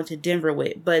that I went to Denver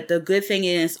with. But the good thing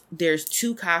is there's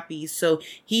 2 copies. So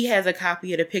he has a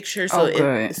copy of the picture. So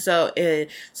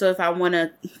if I want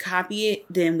to copy it,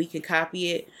 then we can copy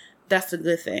it. That's a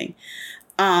good thing.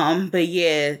 But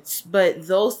yeah, but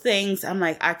those things, I'm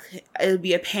like, it would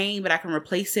be a pain, but I can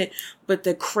replace it. But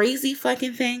the crazy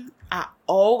fucking thing, I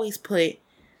always put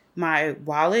my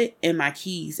wallet and my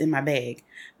keys in my bag.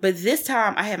 But this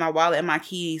time I had my wallet and my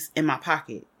keys in my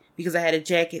pocket because I had a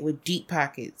jacket with deep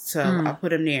pockets. So I put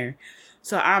them there.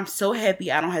 So I'm so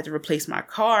happy I don't have to replace my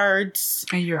cards.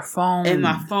 And your phone. And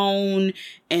my phone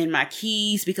and my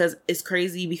keys, because it's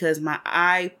crazy because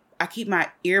I keep my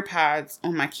AirPods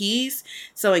on my keys.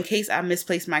 So in case I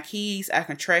misplace my keys, I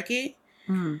can track it.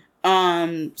 But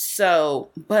I'm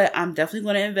definitely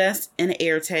going to invest in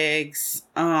AirTags.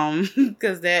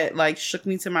 Because that like shook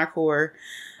me to my core.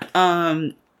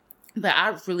 But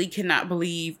I really cannot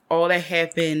believe all that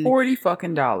happened. $40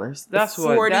 fucking. That's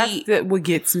what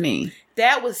gets me.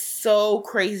 That was so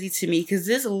crazy to me because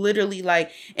this literally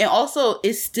like, and also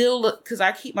it's still, because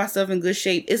I keep myself in good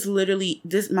shape. It's literally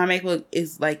my MacBook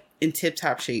is like in tip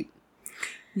top shape.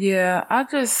 Yeah, I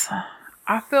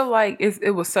feel like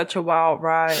it was such a wild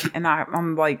ride, and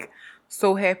I'm like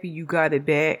so happy you got it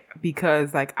back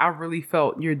because like I really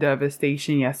felt your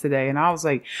devastation yesterday, and I was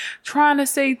like trying to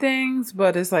say things,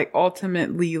 but it's like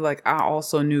ultimately like I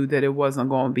also knew that it wasn't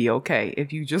going to be okay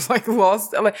if you just like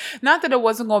lost, like not that it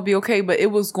wasn't going to be okay, but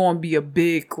it was going to be a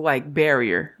big like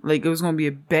barrier, like it was going to be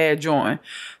a bad joint.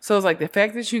 So it's like the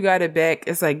fact that you got it back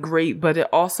is like great, but it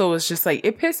also is just like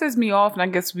it pisses me off, and I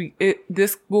guess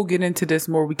we'll get into this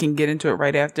more. We can get into it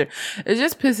right after. It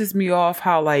just pisses me off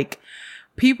how like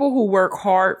people who work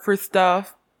hard for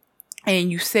stuff and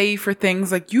you save for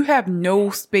things, like you have no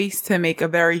space to make a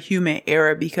very human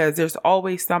error because there's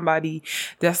always somebody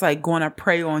that's like going to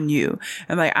prey on you.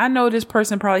 And like, I know this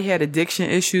person probably had addiction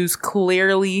issues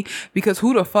clearly, because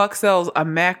who the fuck sells a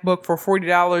MacBook for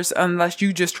 $40 unless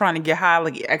you just trying to get high,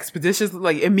 like expeditious,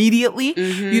 like immediately,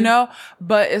 you know?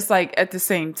 But it's like at the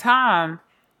same time,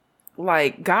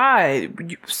 like,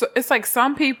 God, so it's like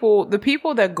some people, the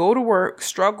people that go to work,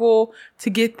 struggle to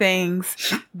get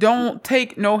things, don't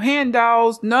take no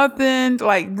handouts, nothing,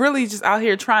 like really just out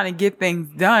here trying to get things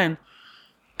done.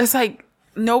 It's like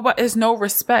it's no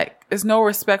respect. It's no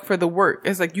respect for the work.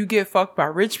 It's like you get fucked by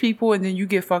rich people, and then you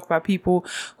get fucked by people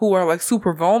who are like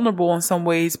super vulnerable in some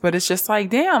ways. But it's just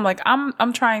like, damn, like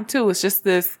I'm trying to. It's just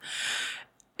this.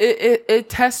 It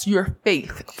tests your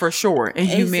faith for sure in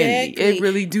humanity. Exactly. It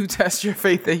really do test your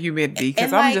faith in humanity.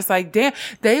 Because I'm just like, damn,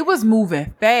 they was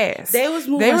moving fast. They was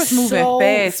moving so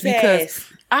fast because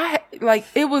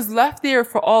it was left there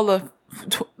for all of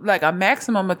like a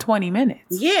maximum of 20 minutes.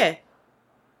 Yeah.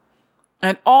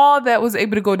 And all that was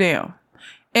able to go down.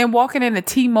 And walking into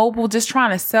T-Mobile just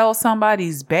trying to sell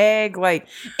somebody's bag. Like,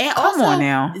 and come also, on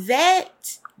now.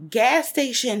 That gas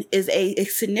station is a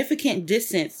significant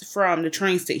distance from the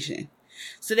train station.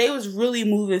 So they was really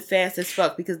moving fast as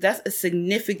fuck because that's a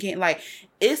significant, like,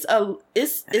 it's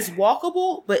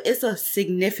walkable, but it's a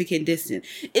significant distance.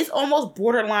 It's almost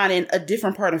borderline in a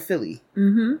different part of Philly.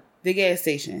 Mm-hmm. The gas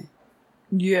station.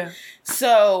 Yeah.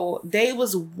 So they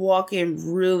was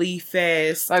walking really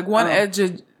fast. Like one edge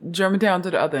of Germantown to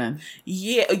the other end.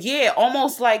 Yeah.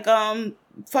 Almost like,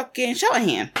 fucking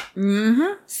Cheltenham.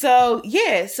 Mm-hmm. So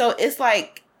yeah, so it's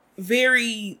like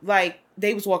very like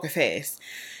they was walking fast.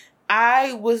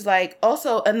 I was like,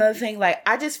 also another thing, like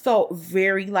I just felt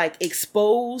very like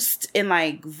exposed and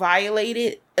like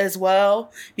violated as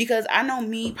well, because I know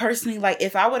me personally, like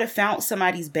if I would have found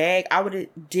somebody's bag, I would have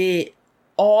did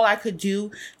all I could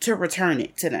do to return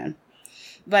it to them.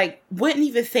 Like, wouldn't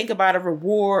even think about a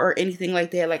reward or anything like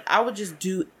that. Like, I would just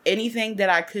do anything that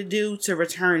I could do to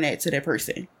return that to that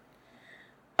person.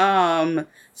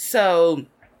 So,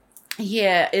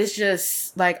 yeah, it's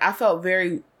just, like, I felt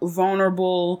very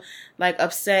vulnerable, like,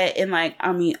 upset, and, like,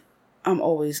 I mean, I'm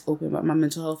always open about my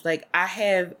mental health. Like,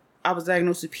 I was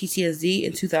diagnosed with PTSD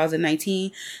in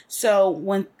 2019. So,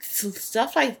 when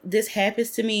stuff like this happens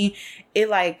to me, it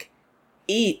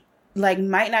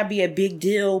might not be a big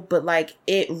deal, but like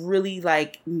it really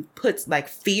like puts like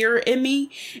fear in me,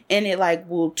 and it like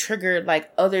will trigger like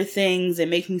other things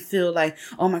and make me feel like,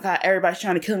 oh my God, everybody's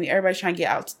trying to kill me, everybody's trying to get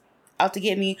out to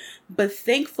get me. But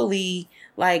thankfully,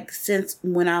 like since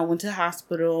when I went to the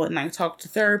hospital and like talked to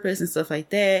therapists and stuff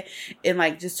like that, and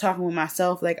like just talking with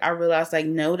myself, like I realized like,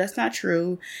 no, that's not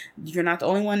true. You're not the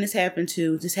only one this happened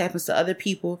to. This happens to other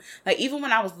people. Like even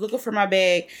when I was looking for my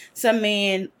bag, some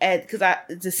man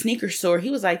the sneaker store,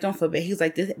 he was like, don't feel bad. He was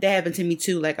like, that happened to me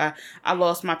too. Like I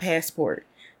lost my passport.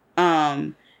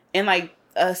 And like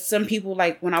some people,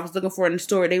 like when I was looking for it in the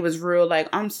store, they was real like,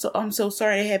 I'm so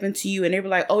sorry it happened to you, and they were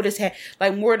like, oh,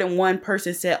 like more than one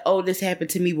person said, oh, this happened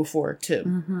to me before too.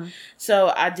 Mm-hmm.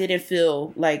 So I didn't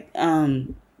feel like I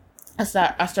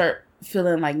start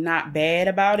feeling like not bad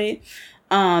about it,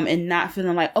 and not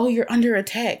feeling like, oh, you're under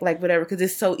attack, like whatever, because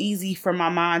it's so easy for my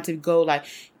mind to go like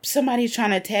somebody's trying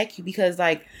to attack you, because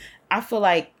like I feel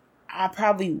like I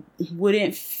probably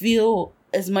wouldn't feel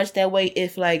as much that way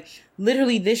if, like,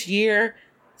 literally this year,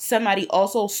 somebody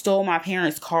also stole my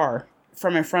parents' car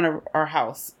from in front of our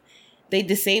house. They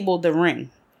disabled the Ring.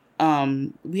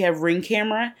 We have Ring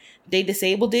camera. They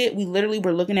disabled it. We literally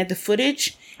were looking at the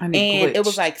footage, and it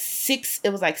was like 6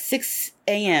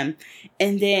 a.m.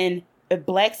 and then it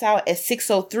blacks out at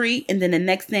 6:03, and then the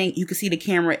next thing you can see the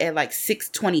camera at like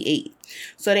 6:28.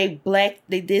 So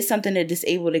they did something to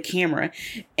disable the camera,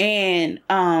 and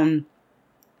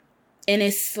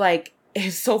it's like,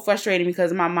 it's so frustrating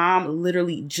because my mom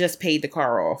literally just paid the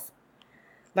car off.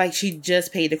 Like, she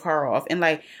just paid the car off. And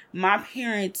like, my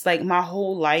parents, like, my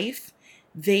whole life,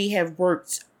 they have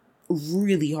worked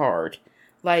really hard,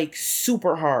 like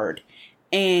super hard.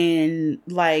 And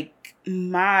like,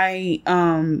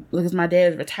 because my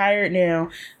dad is retired now,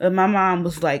 my mom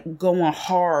was like going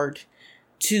hard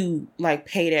to like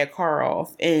pay that car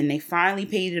off, and they finally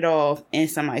paid it off, and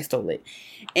somebody stole it,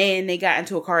 and they got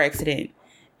into a car accident,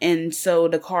 and so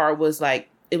the car was like,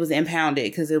 it was impounded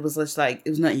because it was just like, it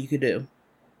was nothing you could do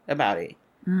about it.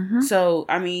 Mm-hmm. So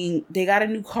I mean, they got a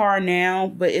new car now,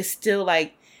 but it's still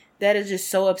like, that is just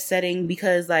so upsetting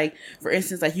because, like, for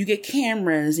instance, like, you get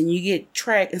cameras and you get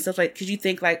track and stuff, like, because you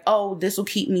think, like, oh, this will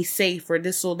keep me safe, or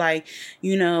this will, like,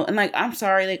 you know, and, like, I'm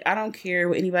sorry, like, I don't care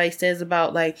what anybody says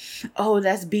about, like, oh,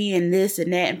 that's being this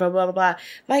and that and blah, blah, blah, blah.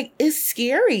 Like, it's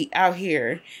scary out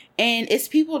here. And it's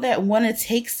people that want to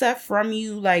take stuff from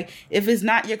you. Like, if it's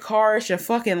not your car, it's your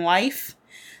fucking life.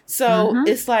 So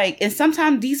it's like, and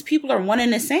sometimes these people are one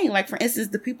and the same. Like, for instance,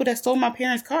 the people that stole my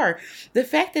parents' car, the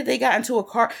fact that they got into a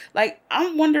car, like,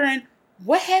 I'm wondering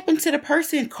what happened to the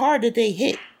person's car that they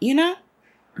hit, you know?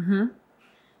 Mm-hmm.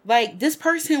 Like, this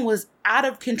person was out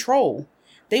of control.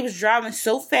 They was driving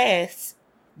so fast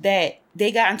that they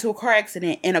got into a car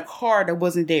accident in a car that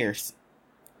wasn't theirs,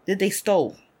 that they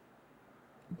stole.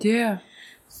 Yeah.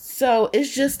 So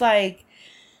it's just like,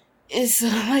 it's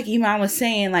like Iman was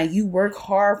saying, like, you work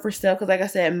hard for stuff. Because, like I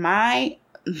said, my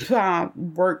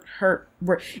work.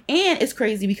 And it's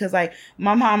crazy because, like,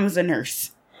 my mom is a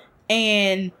nurse.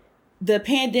 And the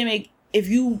pandemic, if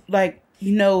you, like,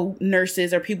 you know,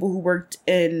 nurses or people who worked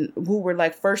who were,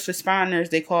 like, first responders,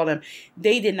 they call them,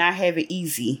 they did not have it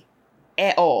easy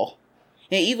at all.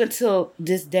 And even till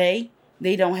this day,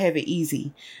 they don't have it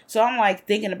easy. So I'm like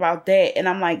thinking about that, and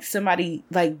I'm like, somebody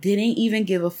like didn't even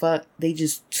give a fuck. They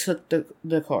just took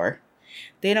the car.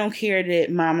 They don't care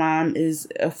that my mom is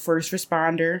a first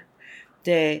responder,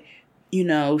 that, you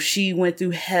know, she went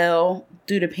through hell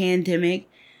through the pandemic.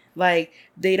 Like,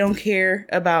 they don't care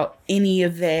about any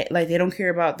of that. Like, they don't care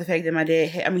about the fact that my dad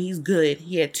he's good.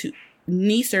 He had 2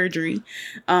 knee surgery,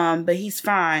 but he's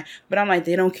fine. But I'm like,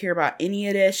 they don't care about any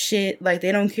of that shit. Like,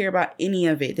 they don't care about any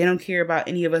of it. They don't care about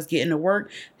any of us getting to work.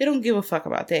 They don't give a fuck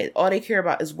about that. All they care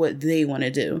about is what they want to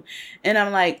do. And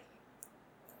I'm like,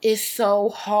 it's so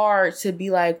hard to be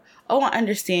like, oh, I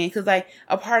understand. Because, like,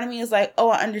 a part of me is like,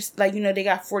 oh, I understand. Like, you know, they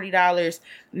got $40.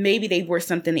 Maybe they worth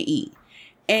something to eat.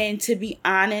 And to be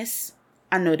honest,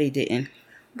 I know they didn't.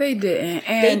 They didn't.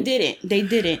 And They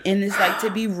didn't. And it's like, to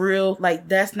be real, like,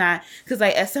 that's not, because,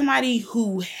 like, as somebody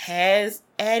who has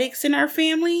addicts in our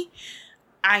family,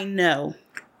 I know.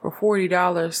 For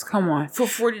 $40, come on. For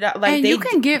 $40, like, and you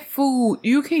can get food.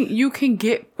 You can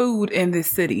get food in this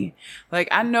city. Like,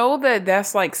 I know that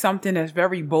that's like something that's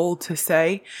very bold to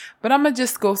say, but I'm gonna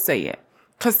just go say it.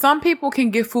 Cause some people can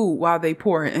get food while they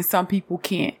pour it and some people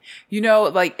can't. You know,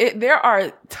 like, there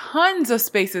are tons of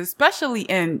spaces, especially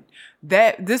in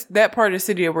that part of the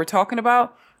city that we're talking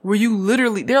about, where you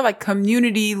literally, they're like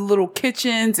community little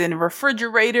kitchens and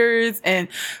refrigerators, and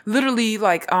literally,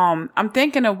 like, I'm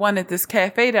thinking of one at this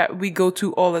cafe that we go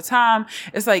to all the time.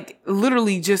 It's like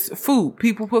literally just food.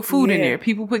 People put food in there.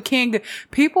 People put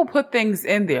people put things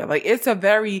in there. Like, it's a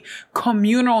very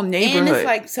communal neighborhood. And it's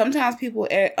like, sometimes people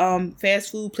at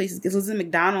fast food places, because there's a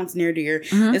McDonald's near there,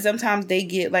 and sometimes they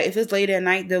get, like, if it's late at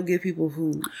night, they'll give people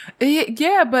food.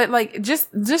 Yeah, but like, just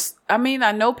I mean,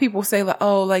 I know people say, like,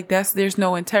 oh, like, there's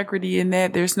no integrity in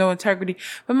that. There's no integrity.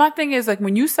 But my thing is, like,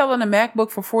 when you selling a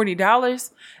MacBook for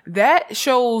 $40, that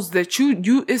shows that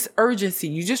it's urgency.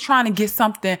 You're just trying to get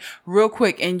something real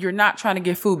quick, and you're not trying to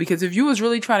get food. Because if you was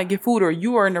really trying to get food, or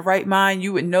you are in the right mind,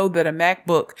 you would know that a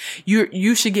MacBook,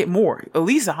 you should get more, at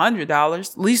least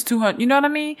 $100, at least $200. You know what I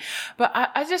mean? But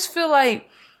I just feel like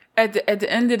at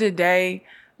the end of the day,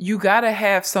 you gotta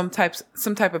have some type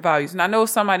of values. And I know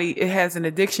somebody, it has an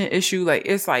addiction issue. Like,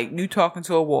 it's like you talking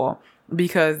to a wall,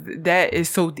 because that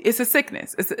is it's a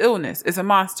sickness. It's an illness. It's a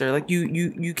monster. Like,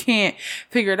 you can't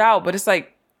figure it out. But it's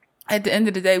like, at the end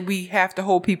of the day, we have to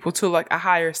hold people to like a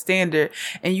higher standard,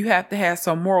 and you have to have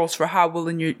some morals for how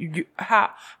willing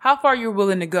how far you're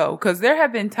willing to go. Cause there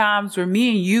have been times where me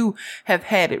and you have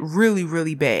had it really,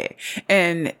 really bad.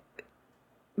 And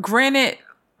granted,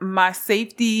 my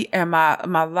safety and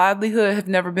my livelihood have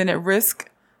never been at risk.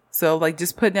 So like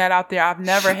just putting that out there, I've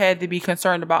never had to be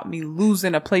concerned about me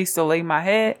losing a place to lay my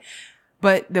head,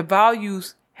 but the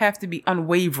values have to be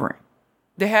unwavering.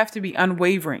 They have to be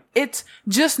unwavering. It's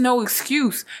just no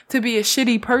excuse to be a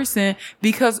shitty person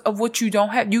because of what you don't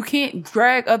have. You can't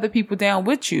drag other people down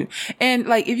with you. And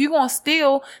like, if you're going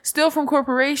to steal from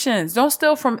corporations. Don't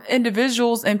steal from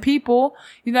individuals and people.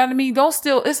 You know what I mean? Don't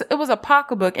steal. It was a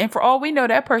pocketbook. And for all we know,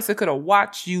 that person could have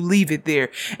watched you leave it there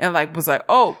and like was like,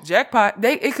 oh, jackpot.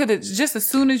 It could have just as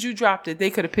soon as you dropped it, they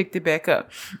could have picked it back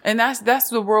up. And that's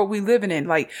the world we living in.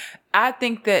 Like, I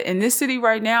think that in this city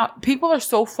right now, people are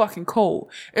so fucking cold.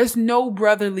 There's no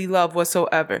brotherly love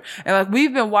whatsoever. And like,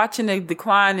 we've been watching a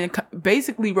decline and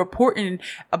basically reporting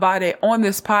about it on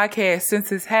this podcast since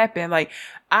it's happened. Like,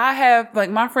 I have,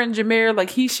 like, my friend Jameer, like,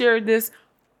 he shared this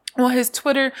on his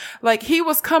Twitter. Like, he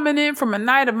was coming in from a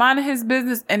night of minding his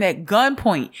business, and at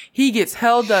gunpoint he gets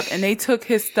held up and they took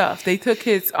his stuff. They took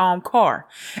his car.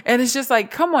 And it's just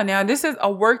like, come on now, this is a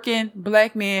working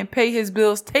black man, pay his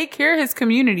bills, take care of his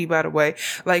community. By the way,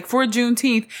 like for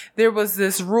Juneteenth, there was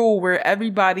this rule where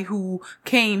everybody who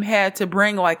came had to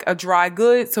bring like a dry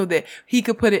good so that he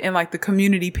could put it in like the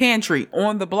community pantry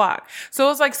on the block. So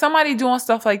it's like somebody doing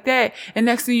stuff like that, and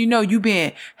next thing you know, you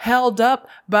being held up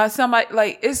by somebody.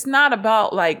 Like, it's not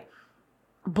about like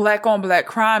black on black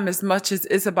crime as much as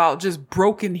it's about just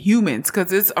broken humans,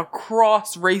 because it's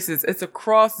across races, it's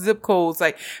across zip codes.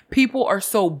 Like, people are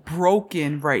so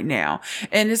broken right now,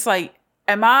 and it's like,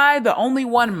 am I the only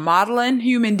one modeling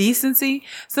human decency?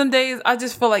 Some days I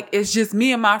just feel like it's just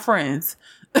me and my friends.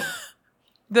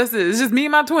 That's it. It's just me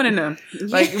and my twin and them.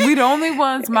 Like, we the only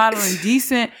ones modeling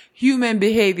decent human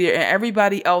behavior, and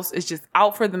everybody else is just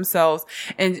out for themselves.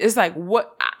 And it's like,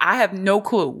 what? I have no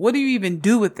clue. What do you even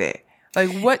do with it?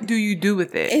 Like, what do you do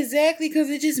with it? Exactly, because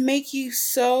it just make you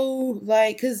so,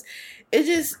 like, because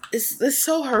it's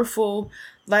so hurtful.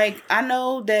 Like, I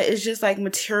know that it's just like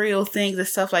material things and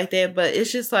stuff like that, but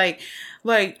it's just like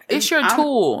it's your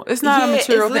tool. It's not a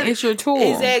material thing. It's your tool.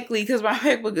 Exactly, because my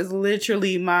MacBook is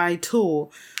literally my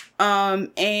tool.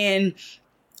 And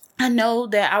I know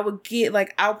that I would get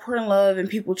like outpouring love and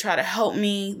people try to help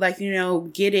me, like, you know,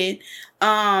 get it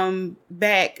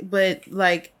back, but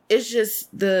like, it's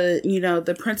just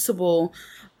the principle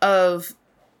of,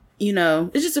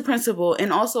 it's just a principle.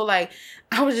 And also, like,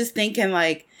 I was just thinking,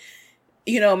 like,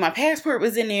 my passport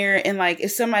was in there, and like,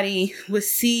 if somebody would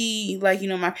see, like,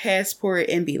 my passport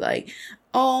and be like,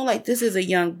 oh, like, this is a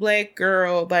young black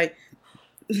girl, like,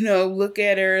 look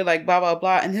at her, like, blah, blah,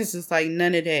 blah. And this is like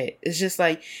none of that. It's just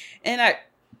like, and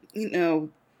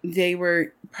they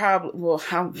were probably, well,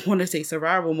 I want to say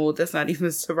survival mode. That's not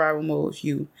even survival mode,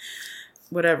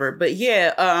 whatever. But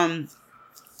yeah,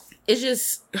 it's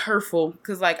just hurtful,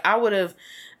 because like, I would have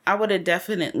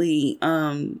definitely,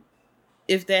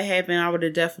 if that happened, I would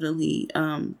have definitely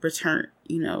returned,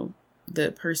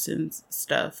 the person's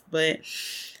stuff. But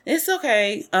it's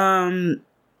okay.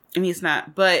 I mean, it's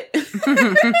not, but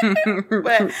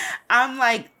but I'm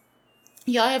like,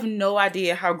 y'all have no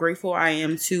idea how grateful I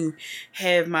am to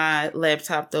have my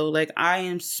laptop, though. Like, I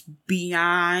am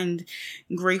beyond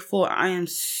grateful. I am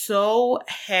so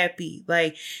happy,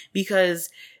 like, because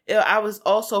I was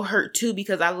also hurt too,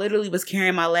 because I literally was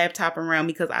carrying my laptop around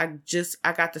because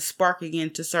I got the spark again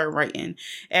to start writing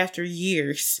after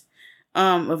years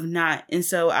of not. And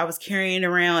so I was carrying it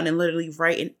around and literally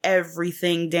writing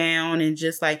everything down and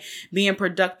just like being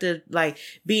productive, like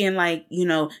being like,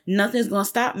 nothing's gonna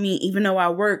stop me. Even though I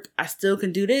work, I still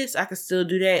can do this, I can still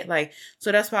do that. Like,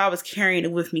 so that's why I was carrying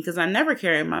it with me, because I never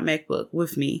carried my MacBook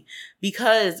with me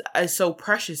because it's so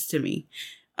precious to me.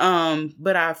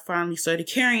 But I finally started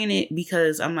carrying it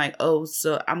because I'm like, oh,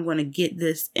 so I'm going to get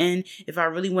this in. If I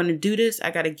really want to do this,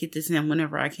 I got to get this in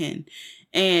whenever I can.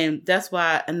 And that's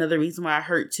why, another reason why I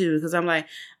hurt too, because I'm like,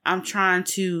 I'm trying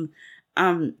to,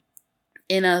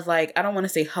 in a, like, I don't want to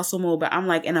say hustle mode, but I'm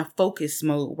like in a focus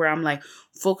mode where I'm like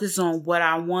focused on what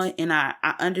I want, and I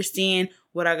understand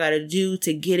what I got to do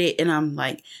to get it. And I'm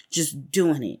like just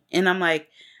doing it. And I'm like,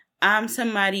 I'm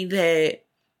somebody that,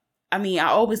 I mean, I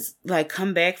always like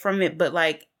come back from it, but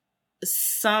like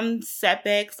some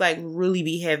setbacks like really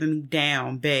be having me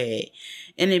down bad.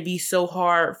 And it'd be so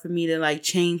hard for me to like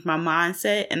change my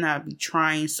mindset, and I'd be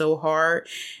trying so hard.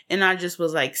 And I just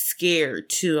was like scared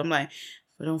too. I'm like,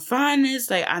 if I don't find this,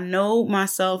 like, I know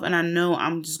myself and I know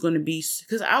I'm just going to be,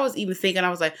 because I was even thinking, I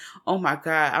was like, oh my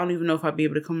God, I don't even know if I'd be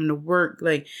able to come into work.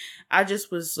 Like, I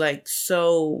just was like,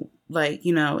 so like,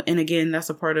 you know, and again, that's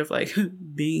a part of like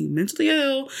being mentally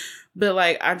ill, but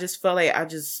like, I just felt like I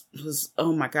just was,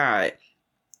 oh my God.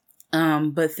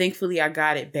 But thankfully I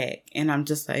got it back and I'm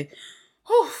just like,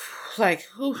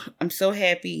 I'm so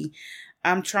happy.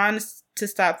 I'm trying to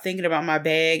stop thinking about my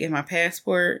bag and my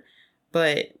passport,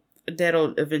 but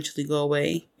that'll eventually go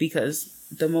away because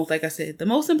like I said, the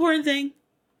most important thing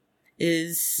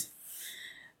is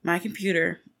my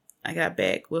computer. I got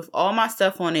back with all my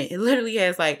stuff on it. It literally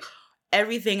has like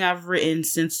everything I've written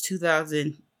since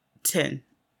 2010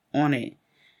 on it.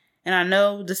 And I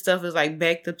know the stuff is like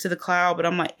backed up to the cloud, but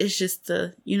I'm like, it's just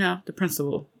the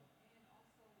principle.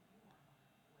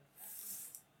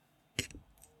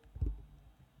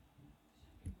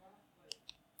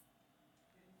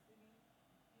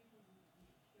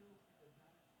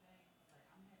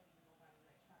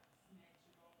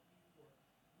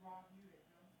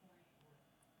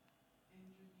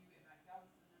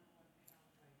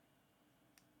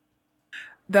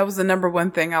 That was the number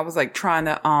one thing I was like trying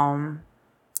to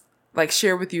like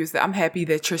share with you, is that I'm happy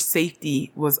that your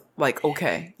safety was like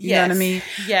okay. You know what I mean?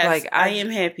 Yes, like I am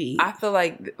happy. I feel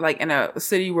like in a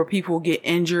city where people get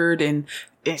injured and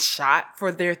shot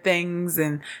for their things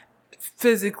and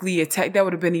physically attacked, that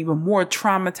would have been even more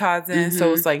traumatizing. Mm-hmm.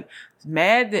 So it's like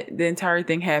mad that the entire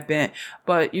thing happened,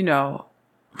 but you know,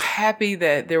 happy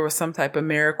that there was some type of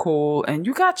miracle and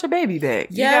you got your baby back.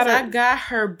 Yes, I got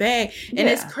her back. And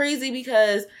it's crazy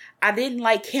because I didn't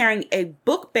like carrying a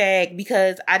book bag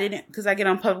because I get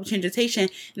on public transportation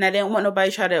and I didn't want nobody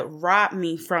to try to rob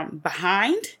me from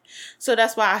behind. So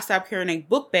that's why I stopped carrying a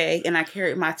book bag and I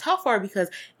carried my Telfar because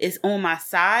it's on my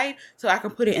side so I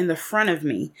can put it in the front of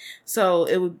me. So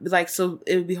it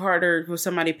would be harder for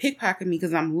somebody to pickpocket me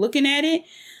because I'm looking at it.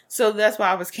 So that's why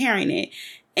I was carrying it.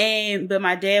 But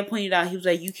my dad pointed out, he was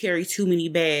like, you carry too many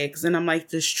bags. And I'm like,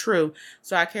 that's true.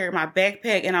 So I carry my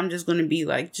backpack and I'm just going to be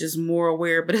like, just more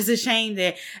aware. But it's a shame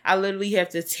that I literally have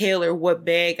to tailor what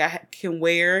bag I can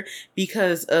wear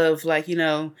because of like, you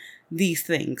know, these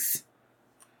things.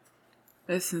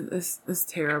 It's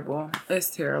terrible.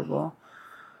 It's terrible.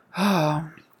 Oh,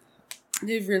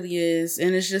 it really is.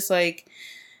 And it's just like,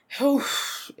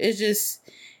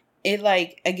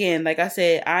 again, like I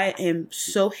said, I am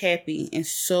so happy and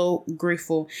so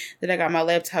grateful that I got my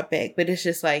laptop back. But it's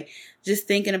just like, just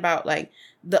thinking about like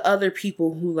the other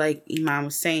people who, like Iman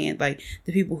was saying, like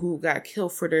the people who got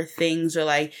killed for their things, or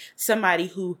like somebody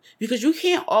who, because you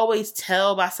can't always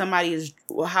tell by how somebody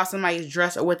is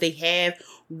dressed or what they have,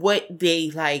 what they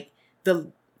like,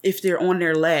 if they're on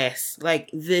their last, like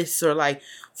this, or like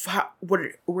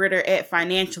where they're at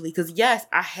financially. Because yes,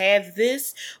 I have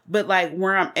this, but like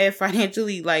where I'm at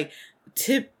financially, like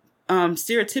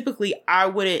stereotypically, I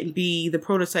wouldn't be the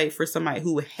prototype for somebody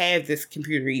who would have this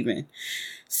computer even.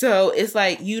 So it's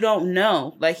like, you don't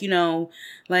know, like, you know,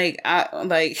 like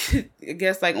I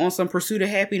guess like on some Pursuit of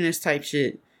Happiness type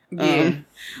shit. Yeah.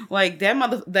 Like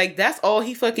that like that's all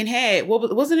he fucking had.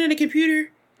 What wasn't it, a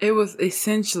computer? It was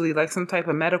essentially like some type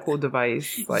of medical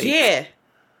device. Like, yeah.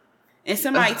 And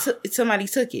somebody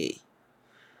took it.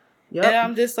 Yep. And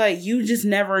I'm just like, you just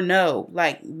never know,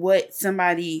 like, what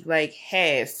somebody, like,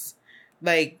 has.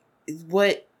 Like,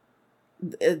 what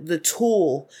the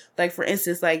tool. Like, for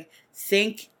instance, like,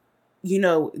 thank, you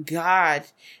know, God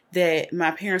that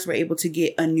my parents were able to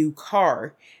get a new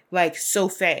car, like, so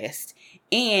fast.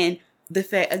 And the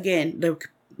fact, again,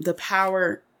 the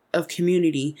power of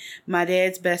community. My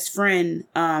dad's best friend,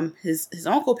 his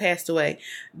uncle passed away,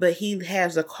 but he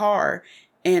has a car,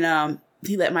 and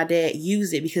he let my dad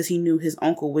use it because he knew his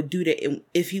uncle would do that. And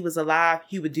if he was alive,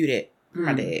 he would do that for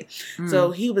my dad.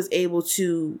 So he was able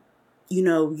to, you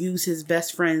know, use his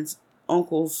best friend's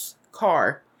uncle's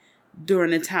car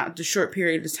during the short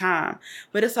period of time.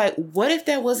 But it's like, what if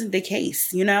that wasn't the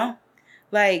case, you know?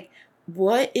 Like,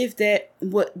 what if that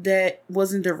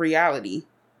wasn't the reality?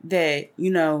 That,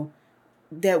 you know,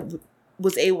 that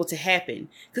was able to happen,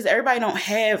 because everybody don't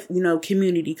have, you know,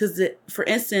 community. Because for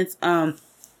instance,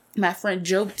 my friend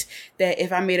joked that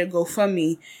if I made a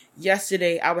GoFundMe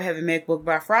yesterday, I would have a MacBook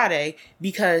by Friday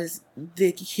because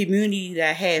the community that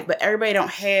I have. But everybody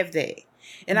don't have that,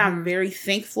 and I'm very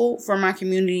thankful for my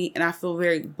community, and I feel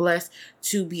very blessed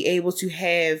to be able to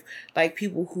have like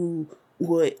people who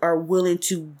are willing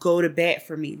to go to bat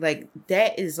for me. Like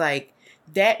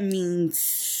that means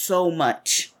so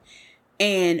much.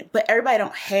 But everybody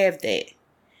don't have that.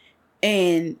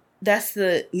 And that's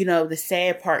the, you know, the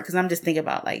sad part. Cause I'm just thinking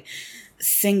about like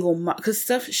single mom, cause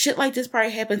shit like this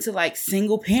probably happened to like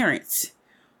single parents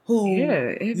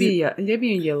it'd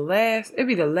be in your last. It'd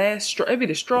be the last straw. It'd be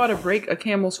the straw to break a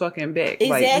camel's fucking back.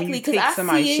 Exactly, because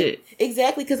I see it.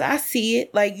 Exactly, because I see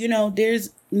it. Like, there's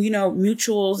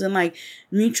mutuals and like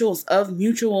mutuals of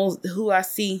mutuals who I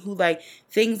see who like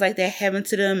things like that happen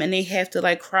to them, and they have to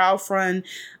like crowdfund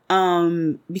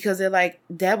because they're like,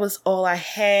 that was all I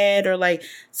had, or like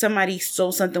somebody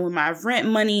stole something with my rent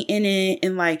money in it,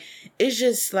 and like it's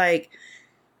just like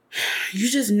you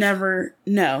just never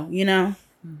know,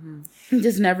 Mm-hmm. You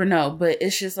just never know. But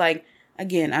it's just like,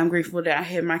 again, I'm grateful that I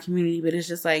have my community, but it's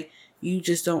just like, you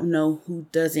just don't know who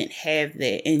doesn't have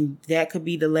that. And that could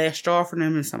be the last straw for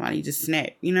them and somebody just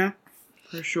snap,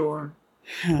 For sure.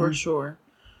 For sure.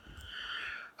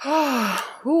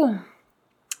 Ooh.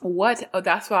 What? Oh,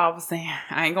 that's what I was saying.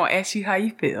 I ain't gonna ask you how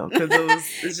you feel because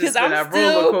it's just been a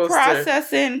roller coaster.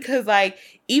 Processing because like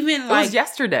even like it was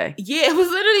yesterday. Yeah, it was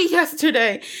literally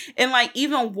yesterday, and like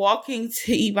even walking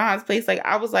to Yvonne's place, like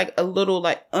I was like a little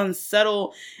like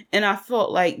unsettled, and I felt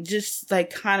like just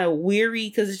like kind of weary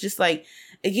because it's just like,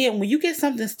 again, when you get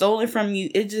something stolen from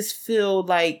you, it just feel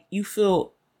like you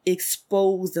feel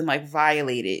exposed and like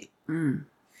violated.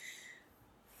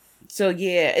 So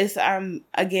yeah, it's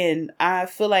again, I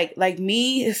feel like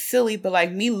me is silly, but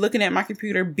like me looking at my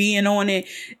computer, being on it,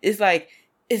 it's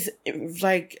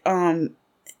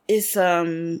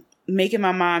making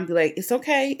my mind be like, it's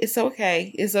okay, it's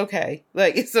okay, it's okay,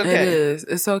 like it's okay.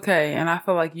 It's okay, and I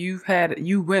feel like you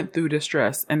went through the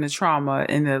stress and the trauma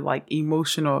and the like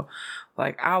emotional,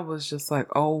 like I was just like,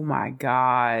 oh my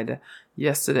God,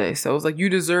 yesterday. So it was like you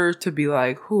deserve to be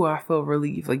like, I feel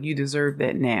relieved, like you deserve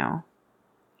that now.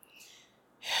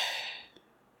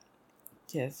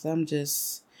 Yes, I'm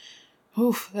just,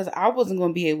 because I wasn't going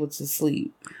to be able to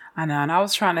sleep. I know, and I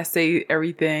was trying to say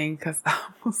everything because I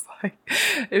was like,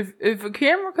 if a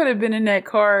camera could have been in that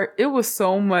car, it was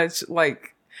so much like,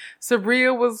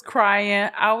 Sabria was crying,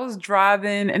 I was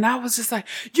driving, and I was just like,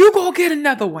 you gonna get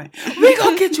another one. We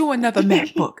gonna get you another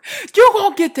MacBook. You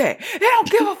gonna get that. They don't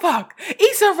give a fuck.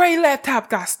 Issa Rae laptop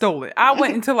got stolen. I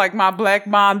went into like my black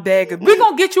mom bag. We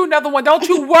gonna get you another one. Don't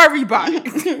you worry about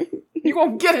it. You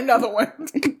gonna get another one.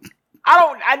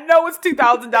 I know it's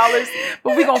 $2,000,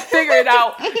 but we gonna figure it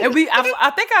out. And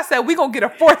I think I said we gonna get a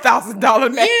 $4,000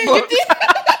 MacBook.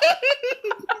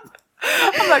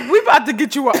 I'm like, we about to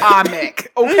get you an iMac,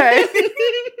 okay?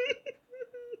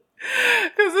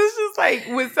 Because it's just like,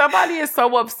 when somebody is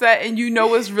so upset and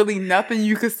it's really nothing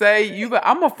you could say,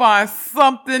 I'm going to find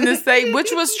something to say,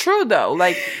 which was true though.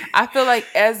 Like, I feel like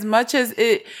as much as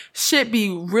it should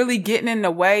be really getting in the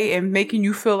way and making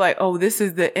you feel like, oh, this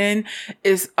is the end,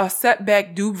 is a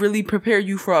setback do really prepare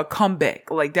you for a comeback.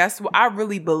 Like, that's what I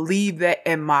really believe that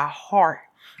in my heart.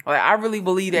 Like, I really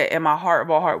believe that in my heart of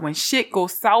all heart. When shit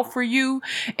goes south for you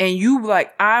and you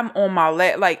like, I'm on my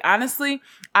like, honestly,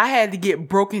 I had to get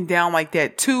broken down like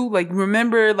that too. Like,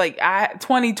 remember, like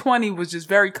 2020 was just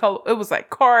very it was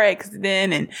like car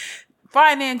accident and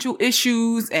financial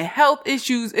issues and health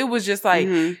issues. It was just like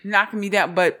knocking me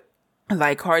down. But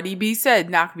like Cardi B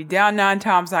said, knock me down 9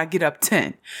 times, I get up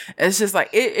 10. It's just like,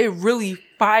 it really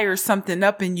fires something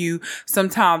up in you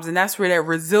sometimes. And that's where that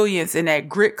resilience and that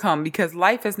grit come, because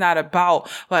life is not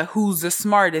about like who's the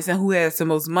smartest and who has the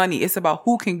most money. It's about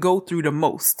who can go through the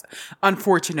most,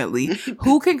 unfortunately.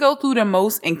 Who can go through the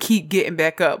most and keep getting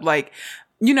back up. Like,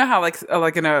 you know how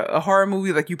like in a horror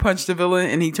movie, like you punch the villain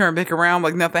and he turned back around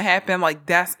like nothing happened. Like,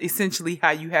 that's essentially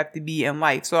how you have to be in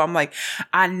life. So I'm like,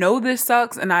 I know this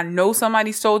sucks and I know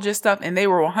somebody stole your stuff and they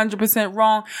were 100%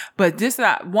 wrong, but this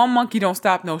not one monkey don't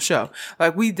stop no show.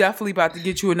 Like, we definitely about to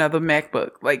get you another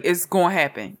MacBook. Like, it's gonna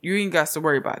happen. You ain't got to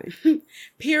worry about it.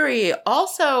 Period.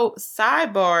 Also,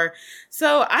 sidebar.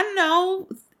 So I know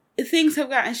things have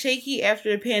gotten shaky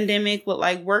after the pandemic with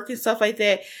like work and stuff like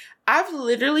that. I've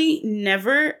literally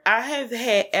I have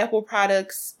had Apple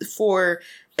products for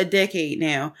a decade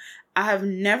now. I have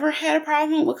never had a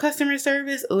problem with customer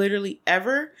service, literally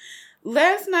ever.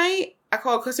 Last night, I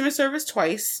called customer service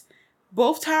twice.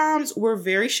 Both times were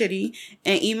very shitty.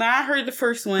 And Iman heard the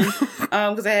first one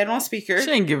because I had it on speaker. She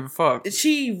didn't give a fuck.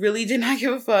 She really did not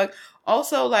give a fuck.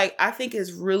 Also, like, I think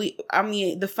it's really,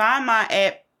 the Find My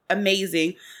app,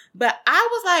 amazing. But I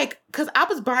was like, because I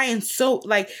was buying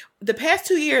like, the past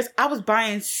 2 years, I was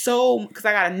buying because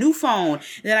I got a new phone,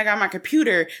 then I got my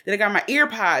computer, then I got my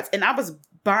AirPods, and I was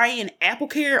buying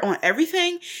AppleCare on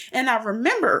everything. And I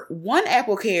remember one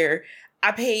AppleCare,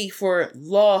 I paid for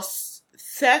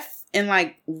theft and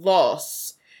like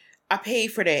loss. I paid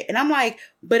for that. And I'm like,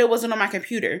 but it wasn't on my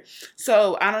computer.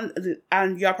 So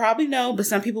y'all probably know, but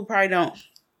some people probably don't.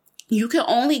 You can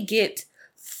only get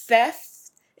theft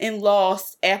and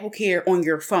lost AppleCare on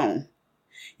your phone.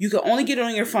 You can only get it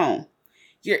on your phone.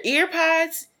 Your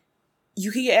AirPods,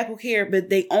 you can get Apple Care,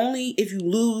 but they only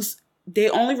replace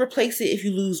it if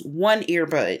you lose one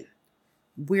earbud.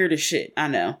 Weird as shit, I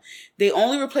know. They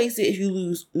only replace it if you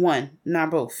lose one, not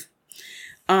both.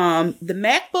 The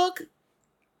MacBook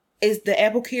the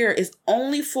Apple Care is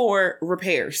only for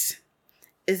repairs.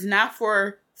 It's not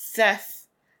for theft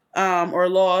or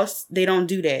loss. They don't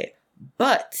do that.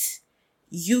 But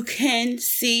you can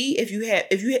see if you have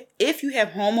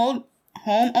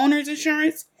homeowners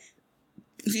insurance,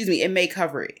 it may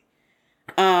cover it.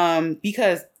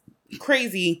 Because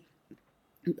crazy,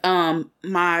 when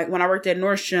I worked at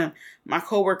Nordstrom, my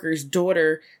coworker's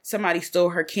daughter, somebody stole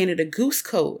her Canada Goose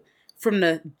coat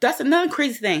that's another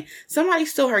crazy thing. Somebody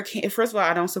stole her, first of all,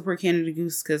 I don't support Canada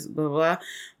Goose because blah, blah, blah,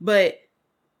 but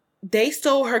they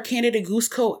stole her Canada Goose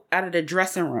coat out of the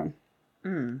dressing room.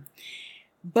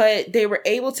 But they were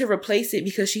able to replace it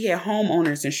because she had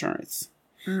homeowners insurance.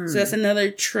 So that's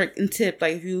another trick and tip.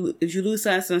 Like if you lose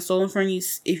something stolen from you,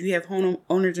 if you have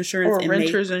homeowners insurance or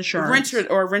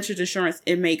renter's insurance,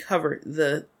 it may cover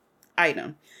the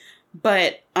item.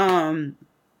 But where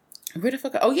the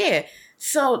fuck? Oh yeah.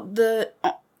 So the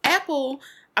Apple,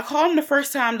 I called them the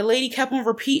first time. The lady kept on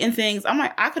repeating things. I'm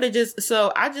like, I'm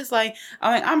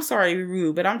sorry to be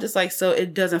rude, but I'm just like, so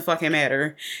it doesn't fucking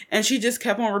matter. And she just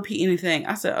kept on repeating the thing.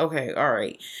 I said, okay, all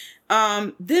right.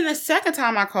 Then the second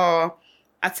time I call,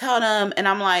 I tell them, and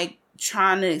I'm like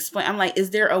trying to explain. I'm like,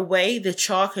 is there a way that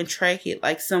y'all can track it,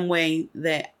 like some way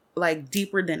that like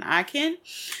deeper than I can?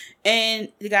 And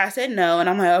the guy said no, and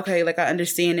I'm like, okay, like I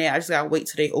understand that. I just gotta wait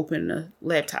till they open the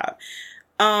laptop.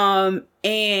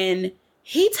 And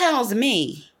he tells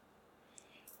me,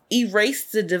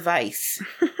 erase the device.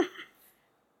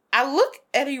 I look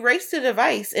at erase the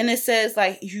device, and it says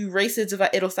like, if you erase the device,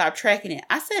 it'll stop tracking it.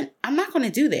 I said, I'm not going to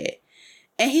do that.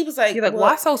 And he was like, well,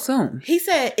 why so soon? He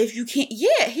said,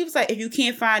 he was like, if you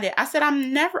can't find it. I said,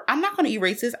 I'm not going to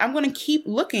erase this. I'm going to keep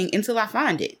looking until I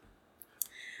find it.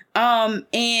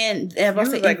 And I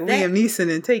was like Liam Neeson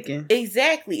and Taken.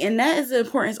 Exactly. And that is the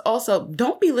importance also.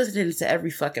 Don't be listening to every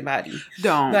fucking body.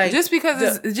 Don't. Like, just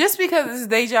because it's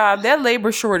their job, that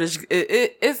labor shortage,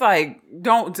 it's like,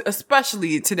 don't,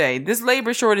 especially today, this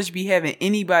labor shortage be having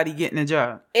anybody getting a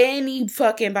job. Any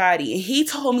fucking body. He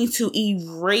told me to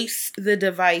erase the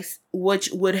device, which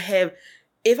would have,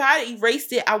 if I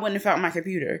erased it, I wouldn't have found my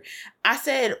computer. I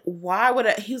said, why would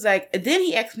I? He was like, then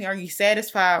he asked me, are you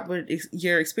satisfied with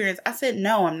your experience? I said,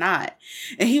 no, I'm not.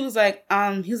 And he was like,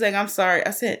 I'm sorry. I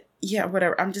said, yeah,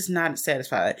 whatever. I'm just not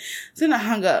satisfied. So then I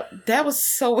hung up. That was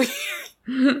so weird.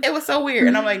 It was so weird.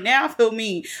 And I'm like, now I feel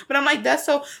mean. But I'm like, that's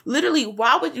so, literally,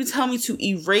 why would you tell me to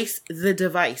erase the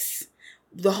device?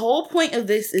 The whole point of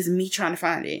this is me trying to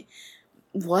find it.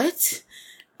 What?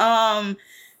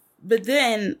 But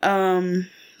then,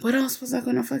 what else was I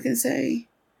gonna fucking say?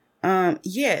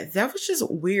 Yeah, that was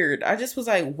just weird. I just was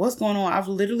like, what's going on? I've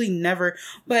literally never,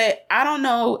 but I don't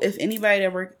know if anybody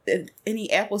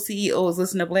any Apple CEOs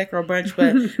listen to Black Girl Brunch,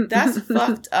 but that's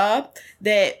fucked up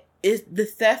that the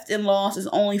theft and loss is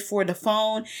only for the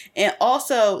phone. And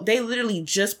also, they literally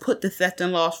just put the theft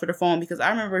and loss for the phone because I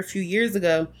remember a few years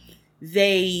ago,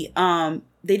 they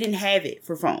didn't have it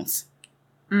for phones.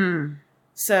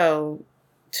 So,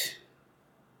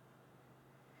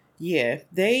 yeah,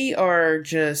 they are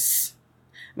just,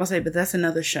 I'm gonna say, but that's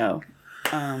another show.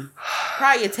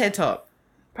 Probably a TED Talk.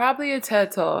 But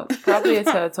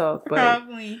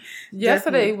Probably.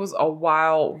 Yesterday was a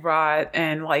wild ride,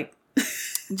 and like,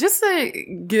 just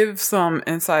to give some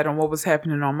insight on what was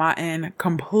happening on my end,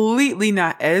 completely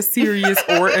not as serious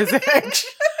or as action.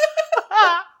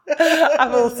 I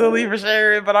feel silly for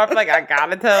sharing, but I feel like I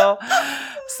gotta tell.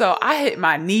 So I hit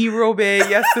my knee real bad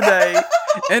yesterday,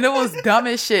 and it was dumb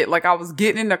as shit. Like I was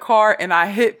getting in the car, and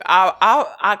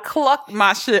I clucked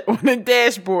my shit on the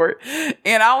dashboard,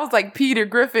 and I was like Peter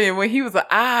Griffin when he was like,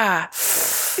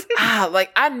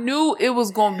 like I knew it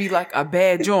was gonna be like a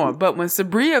bad joint. But when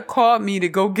Sabria called me to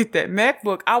go get that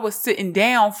MacBook, I was sitting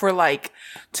down for like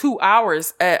 2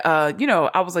 hours at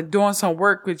I was like doing some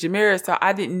work with Jamira, so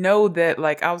I didn't know that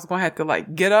like I was gonna have to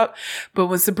like get up. But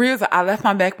when Sabria was like, I left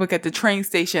my MacBook at the train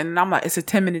station, and I'm like, it's a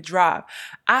 10-minute drive.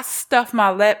 I stuffed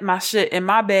my shit in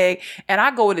my bag, and I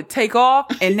go to take off,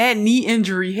 and that knee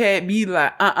injury had me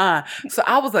like, So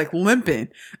I was like limping.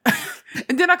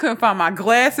 And then I couldn't find my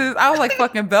glasses. I was like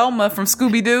fucking Velma from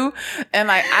Scooby-Doo. And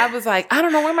like, I was like, I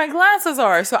don't know where my glasses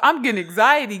are. So I'm getting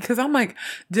anxiety because I'm like,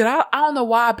 I don't know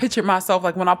why I pictured myself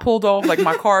like when I pulled off like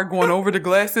my car going over the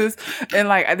glasses, and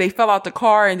like they fell out the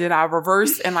car, and then I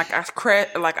reversed, and like I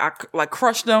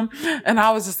crushed them. And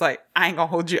I was just like, I ain't gonna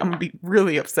hold you. I'm gonna be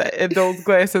really upset if those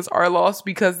glasses are lost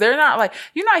because they're not like,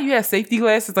 you know how you have safety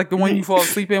glasses, like the one you fall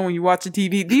asleep in when you watch a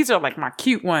TV? These are like my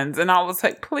cute ones. And I was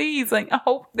like, please, like, I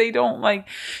hope they don't like,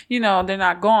 you know, they're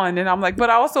not gone. And I'm like, but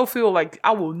I also feel like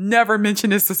I will never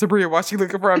mention this to Sabria while she's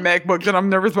looking for a MacBook that I'm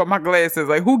nervous about my glasses.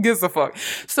 Like, who gives a fuck?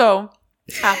 So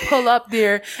I pull up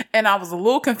there and I was a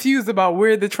little confused about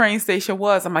where the train station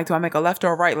was. I'm like, do I make a left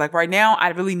or a right? Like right now, I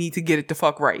really need to get it the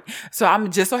fuck right. So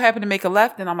I'm just so happy to make a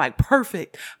left and I'm like,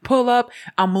 perfect. Pull up.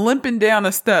 I'm limping down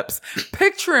the steps,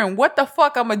 picturing what the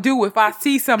fuck I'm gonna do if I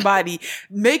see somebody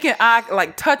making eye,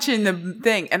 like touching the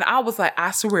thing. And I was like,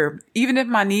 I swear, even if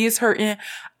my knee is hurting,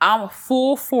 I'm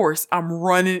full force. I'm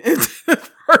running into the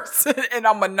person and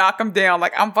I'm gonna knock them down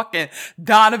like I'm fucking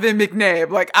Donovan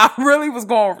McNabb. Like I really was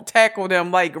going to tackle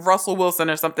them like Russell Wilson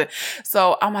or something.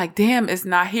 So I'm like, damn, it's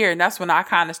not here. And that's when I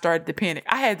kind of started to panic.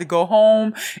 I had to go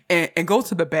home and go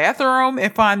to the bathroom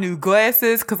and find new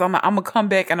glasses because I'm gonna come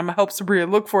back and I'm gonna help Sabria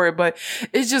look for it. But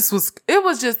it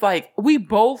was just like we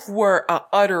both were a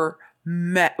utter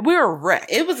we were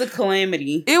wrecked. It was a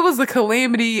calamity.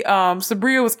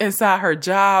 Sabria was inside her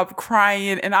job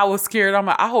crying and I was scared. I'm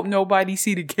like, I hope nobody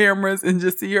see the cameras and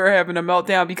just see her having a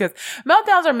meltdown because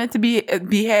meltdowns are meant to be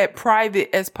had private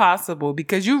as possible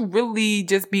because you really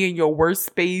just be in your worst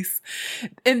space.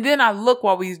 And then I look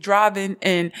while we was driving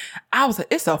and I was like,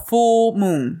 it's a full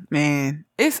moon, man.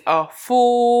 It's a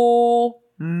full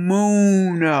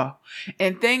moon.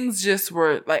 And things just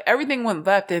were like, everything went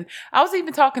left. And I was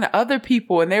even talking to other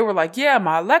people and they were like, yeah,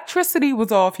 my electricity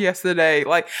was off yesterday.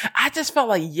 Like, I just felt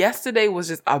like yesterday was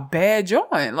just a bad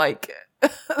joint. Like,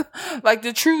 like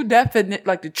the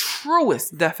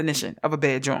truest definition of a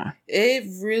bad joint. It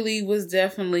really was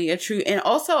definitely a true. And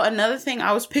also another thing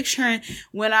I was picturing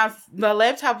when my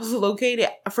laptop was located,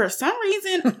 for some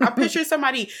reason, I pictured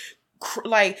somebody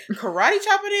like karate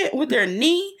chopping it with their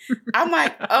knee. I'm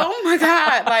like, oh my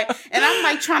God. Like, and I'm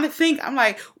like trying to think, I'm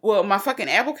like, well, my fucking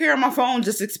Apple Care on my phone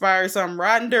just expired, so I'm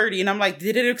riding dirty. And I'm like,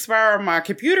 did it expire on my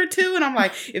computer too? And I'm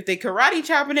like, if they karate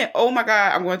chopping it, oh my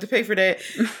God, I'm going to pay for that.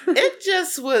 It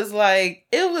just was like,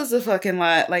 it was a fucking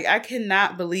lot. Like, I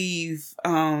cannot believe,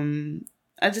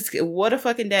 what a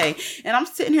fucking day. And I'm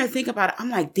sitting here thinking about it.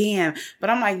 I'm like, damn. But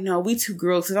I'm like, no, we two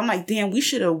girls. Cause I'm like, damn, we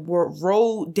should have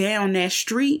rolled down that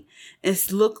street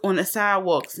and look on the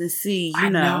sidewalks and see, I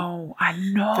know.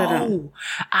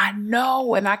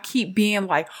 And I keep being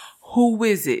like, who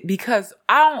is it? Because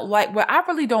what I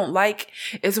really don't like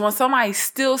is when somebody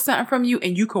steals something from you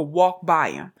and you could walk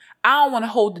by them. I don't want to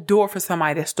hold the door for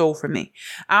somebody that stole from me.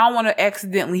 I don't want to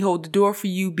accidentally hold the door for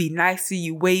you, be nice to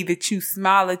you, wave at you,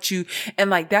 smile at you.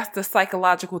 And like, that's the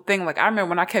psychological thing. Like, I remember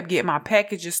when I kept getting my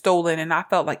packages stolen and I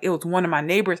felt like it was one of my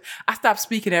neighbors, I stopped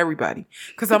speaking to everybody.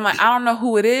 Cause I'm like, I don't know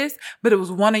who it is, but it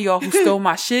was one of y'all who stole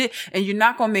my shit and you're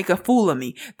not going to make a fool of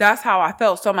me. That's how I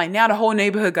felt. So I'm like, now the whole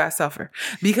neighborhood got suffer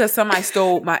because somebody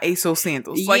stole my ASOS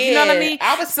sandals. Like, you know what I mean?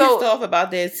 I was pissed off about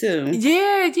that too.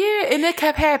 Yeah. And it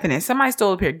kept happening. Somebody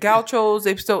stole a pair of gauchos.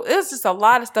 It was just a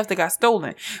lot of stuff that got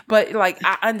stolen. But like,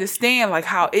 I understand like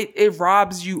how it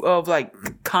robs you of like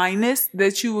kindness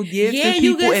that you would give to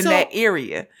people in that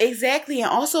area. Exactly. And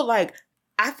also like,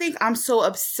 I think I'm so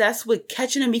obsessed with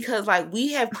catching them because like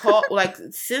we have caught like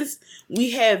since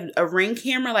we have a Ring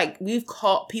camera, like we've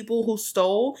caught people who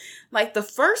stole. Like the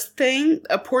first thing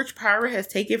a porch pirate has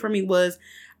taken from me was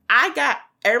I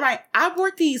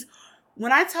bought these,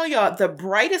 when I tell y'all, the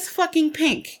brightest fucking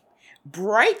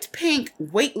bright pink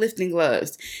weightlifting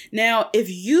gloves. Now, if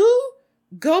you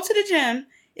go to the gym,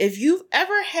 if you've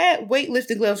ever had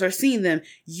weightlifting gloves or seen them,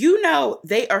 you know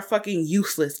they are fucking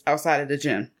useless outside of the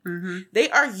gym. Mm-hmm.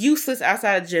 They are useless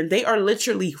outside of the gym. They are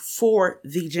literally for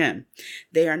the gym.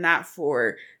 They are not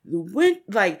for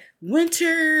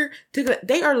winter.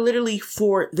 They are literally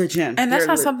for the gym. And that's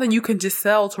not something you can just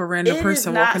sell to a random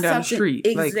person walking down the street.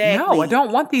 Exactly. Like, no, I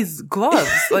don't want these gloves.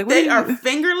 Like, they are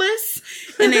fingerless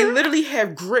and they literally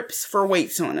have grips for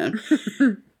weights on them.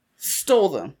 Stole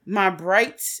them. My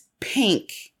bright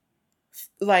pink,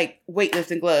 like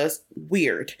weightlifting gloves.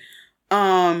 Weird.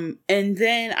 And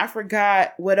then I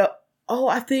forgot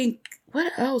I think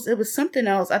what else? It was something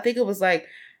else. I think it was my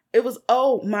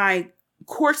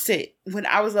corset. When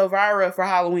I was Elvira for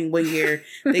Halloween one year,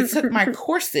 they took my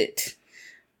corset.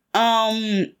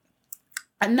 Another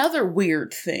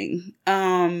weird thing.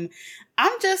 I'm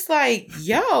just like,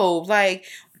 yo, like,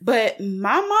 but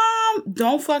my mom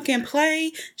don't fucking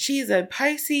play. She's a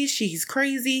Pisces. She's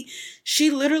crazy. She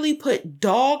literally put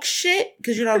dog shit,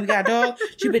 because you know we got dogs.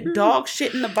 She put dog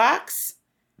shit in the box.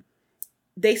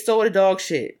 They stole the dog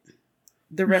shit.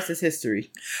 the rest is history.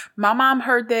 My mom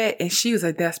heard that and she was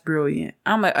like, that's brilliant.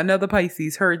 I'm like, another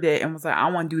Pisces heard that and was like, I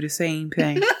want to do the same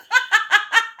thing.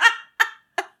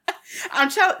 I'm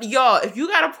telling y'all, if you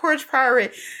got a porch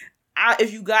pirate,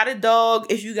 if you got a dog,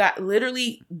 if you got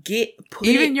literally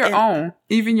even your own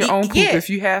poop, if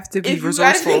you have to be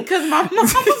resourceful. Because my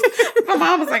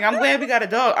mom was like, I'm glad we got a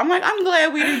dog. I'm like, I'm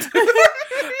glad we did too.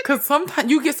 Because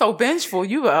sometimes you get so vengeful,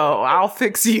 I'll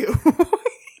fix you.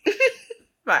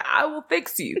 Like, I will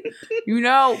fix you,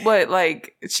 but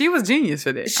like, she was genius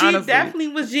for that. She honestly. definitely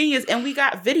was genius. And we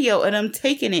got video of them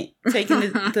taking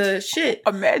the shit.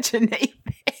 Imagine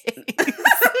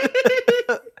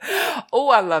Oh,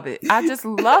 I love it. I just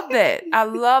love that. I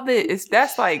love it.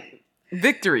 That's like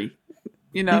victory,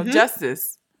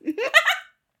 justice.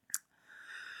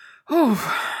 Y'all,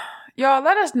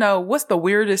 let us know what's the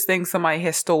weirdest thing somebody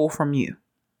has stole from you.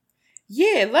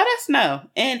 Yeah, let us know.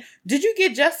 And did you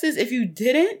get justice? If you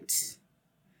didn't,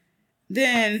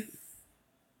 then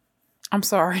I'm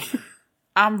sorry.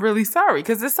 I'm really sorry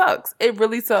because it sucks. It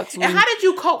really sucks. And how did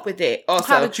you cope with it? Also,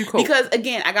 how did you cope? Because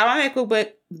again, I got my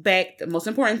MacBook back, the most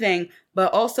important thing.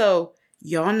 But also,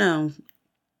 y'all know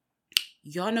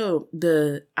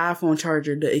the iPhone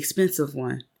charger, the expensive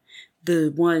one,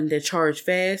 the one that charged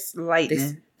fast,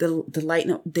 Lightning. The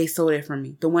Lightning, they sold it from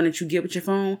me. The one that you get with your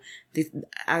phone.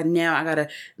 I gotta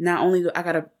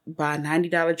buy a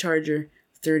 $90 charger,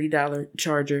 $30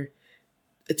 charger,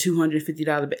 a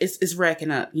 $250, but it's racking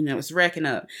up, it's racking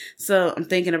up. So I'm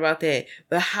thinking about that.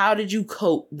 But how did you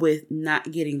cope with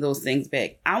not getting those things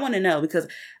back? I want to know because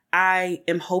I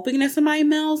am hoping that somebody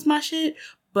mails my shit,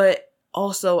 but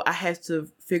also I have to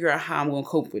figure out how I'm going to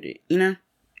cope with it,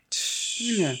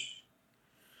 Yeah.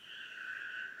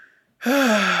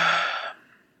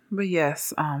 But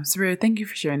yes, Sabria, thank you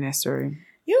for sharing that story.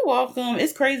 You're welcome.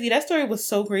 It's crazy. That story was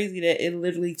so crazy that it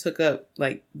literally took up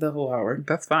like the whole hour.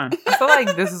 That's fine. I feel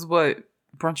like this is what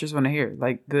brunchers want to hear.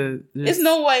 Like there's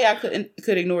no way I could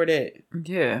ignore that.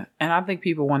 Yeah, and I think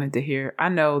people wanted to hear. I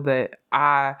know that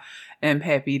I am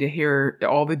happy to hear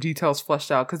all the details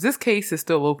fleshed out because this case is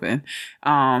still open.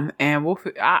 And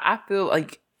I feel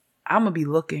like I'm gonna be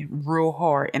looking real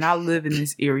hard, and I live in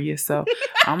this area, so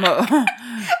I'm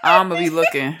gonna be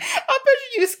looking. I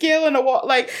picture you scaling the wall.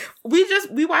 Like we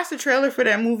watched the trailer for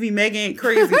that movie Megan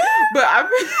Crazy, but I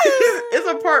it's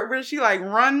a part where she like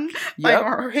run like on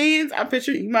her hands. I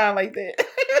picture mine like that.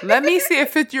 Let me see a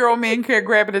 50-year-old man can't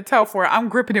grab it and tell for it. I'm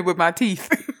gripping it with my teeth.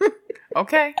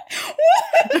 Okay.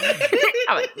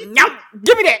 I'm like, no,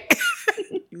 give me that.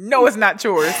 No, it's not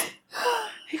yours.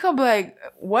 He gonna be like,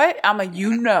 what? I'm like,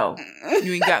 you ain't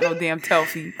got no damn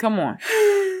Telfie. Come on.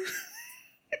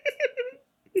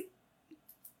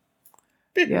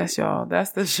 Yes, y'all.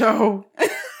 That's the show.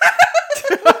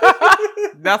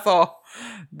 That's all.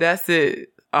 That's it.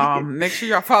 Make sure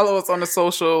y'all follow us on the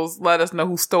socials. Let us know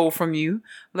who stole from you.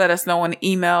 Let us know on the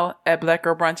email at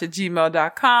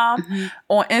blackgirlbrunch@gmail.com. Mm-hmm.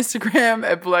 On Instagram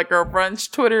at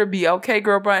blackgirlbrunch. Twitter,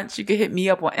 BLKgirlbrunch. You can hit me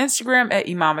up on Instagram at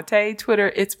Imamate.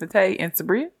 Twitter, it's Mate and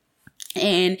Sabria.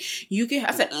 And you can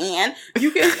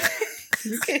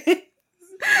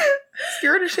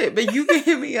scared of shit, but you can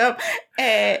hit me up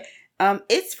at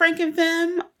it's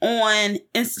Frankenfem on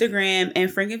Instagram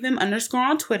and Frankenfem _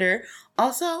 on Twitter.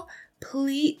 Also,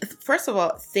 please, first of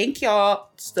all, thank y'all,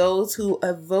 those who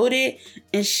have voted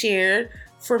and shared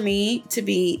for me to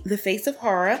be the face of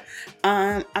horror.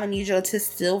 I need y'all to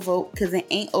still vote because it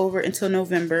ain't over until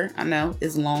November. I know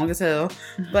it's long as hell,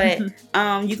 but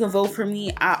you can vote for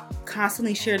me. I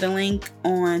constantly share the link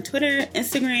on Twitter,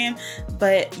 Instagram,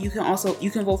 but you can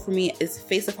vote for me. It's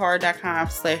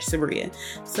faceofhorror.com/Sabria.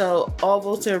 So all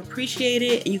votes are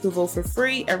appreciated, and you can vote for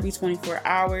free every 24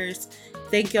 hours.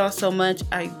 Thank y'all so much.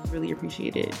 I really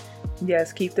appreciate it.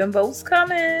 Yes, keep them votes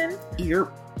coming. Yep.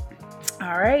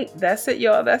 All right. That's it,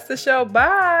 y'all. That's the show.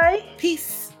 Bye.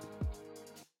 Peace.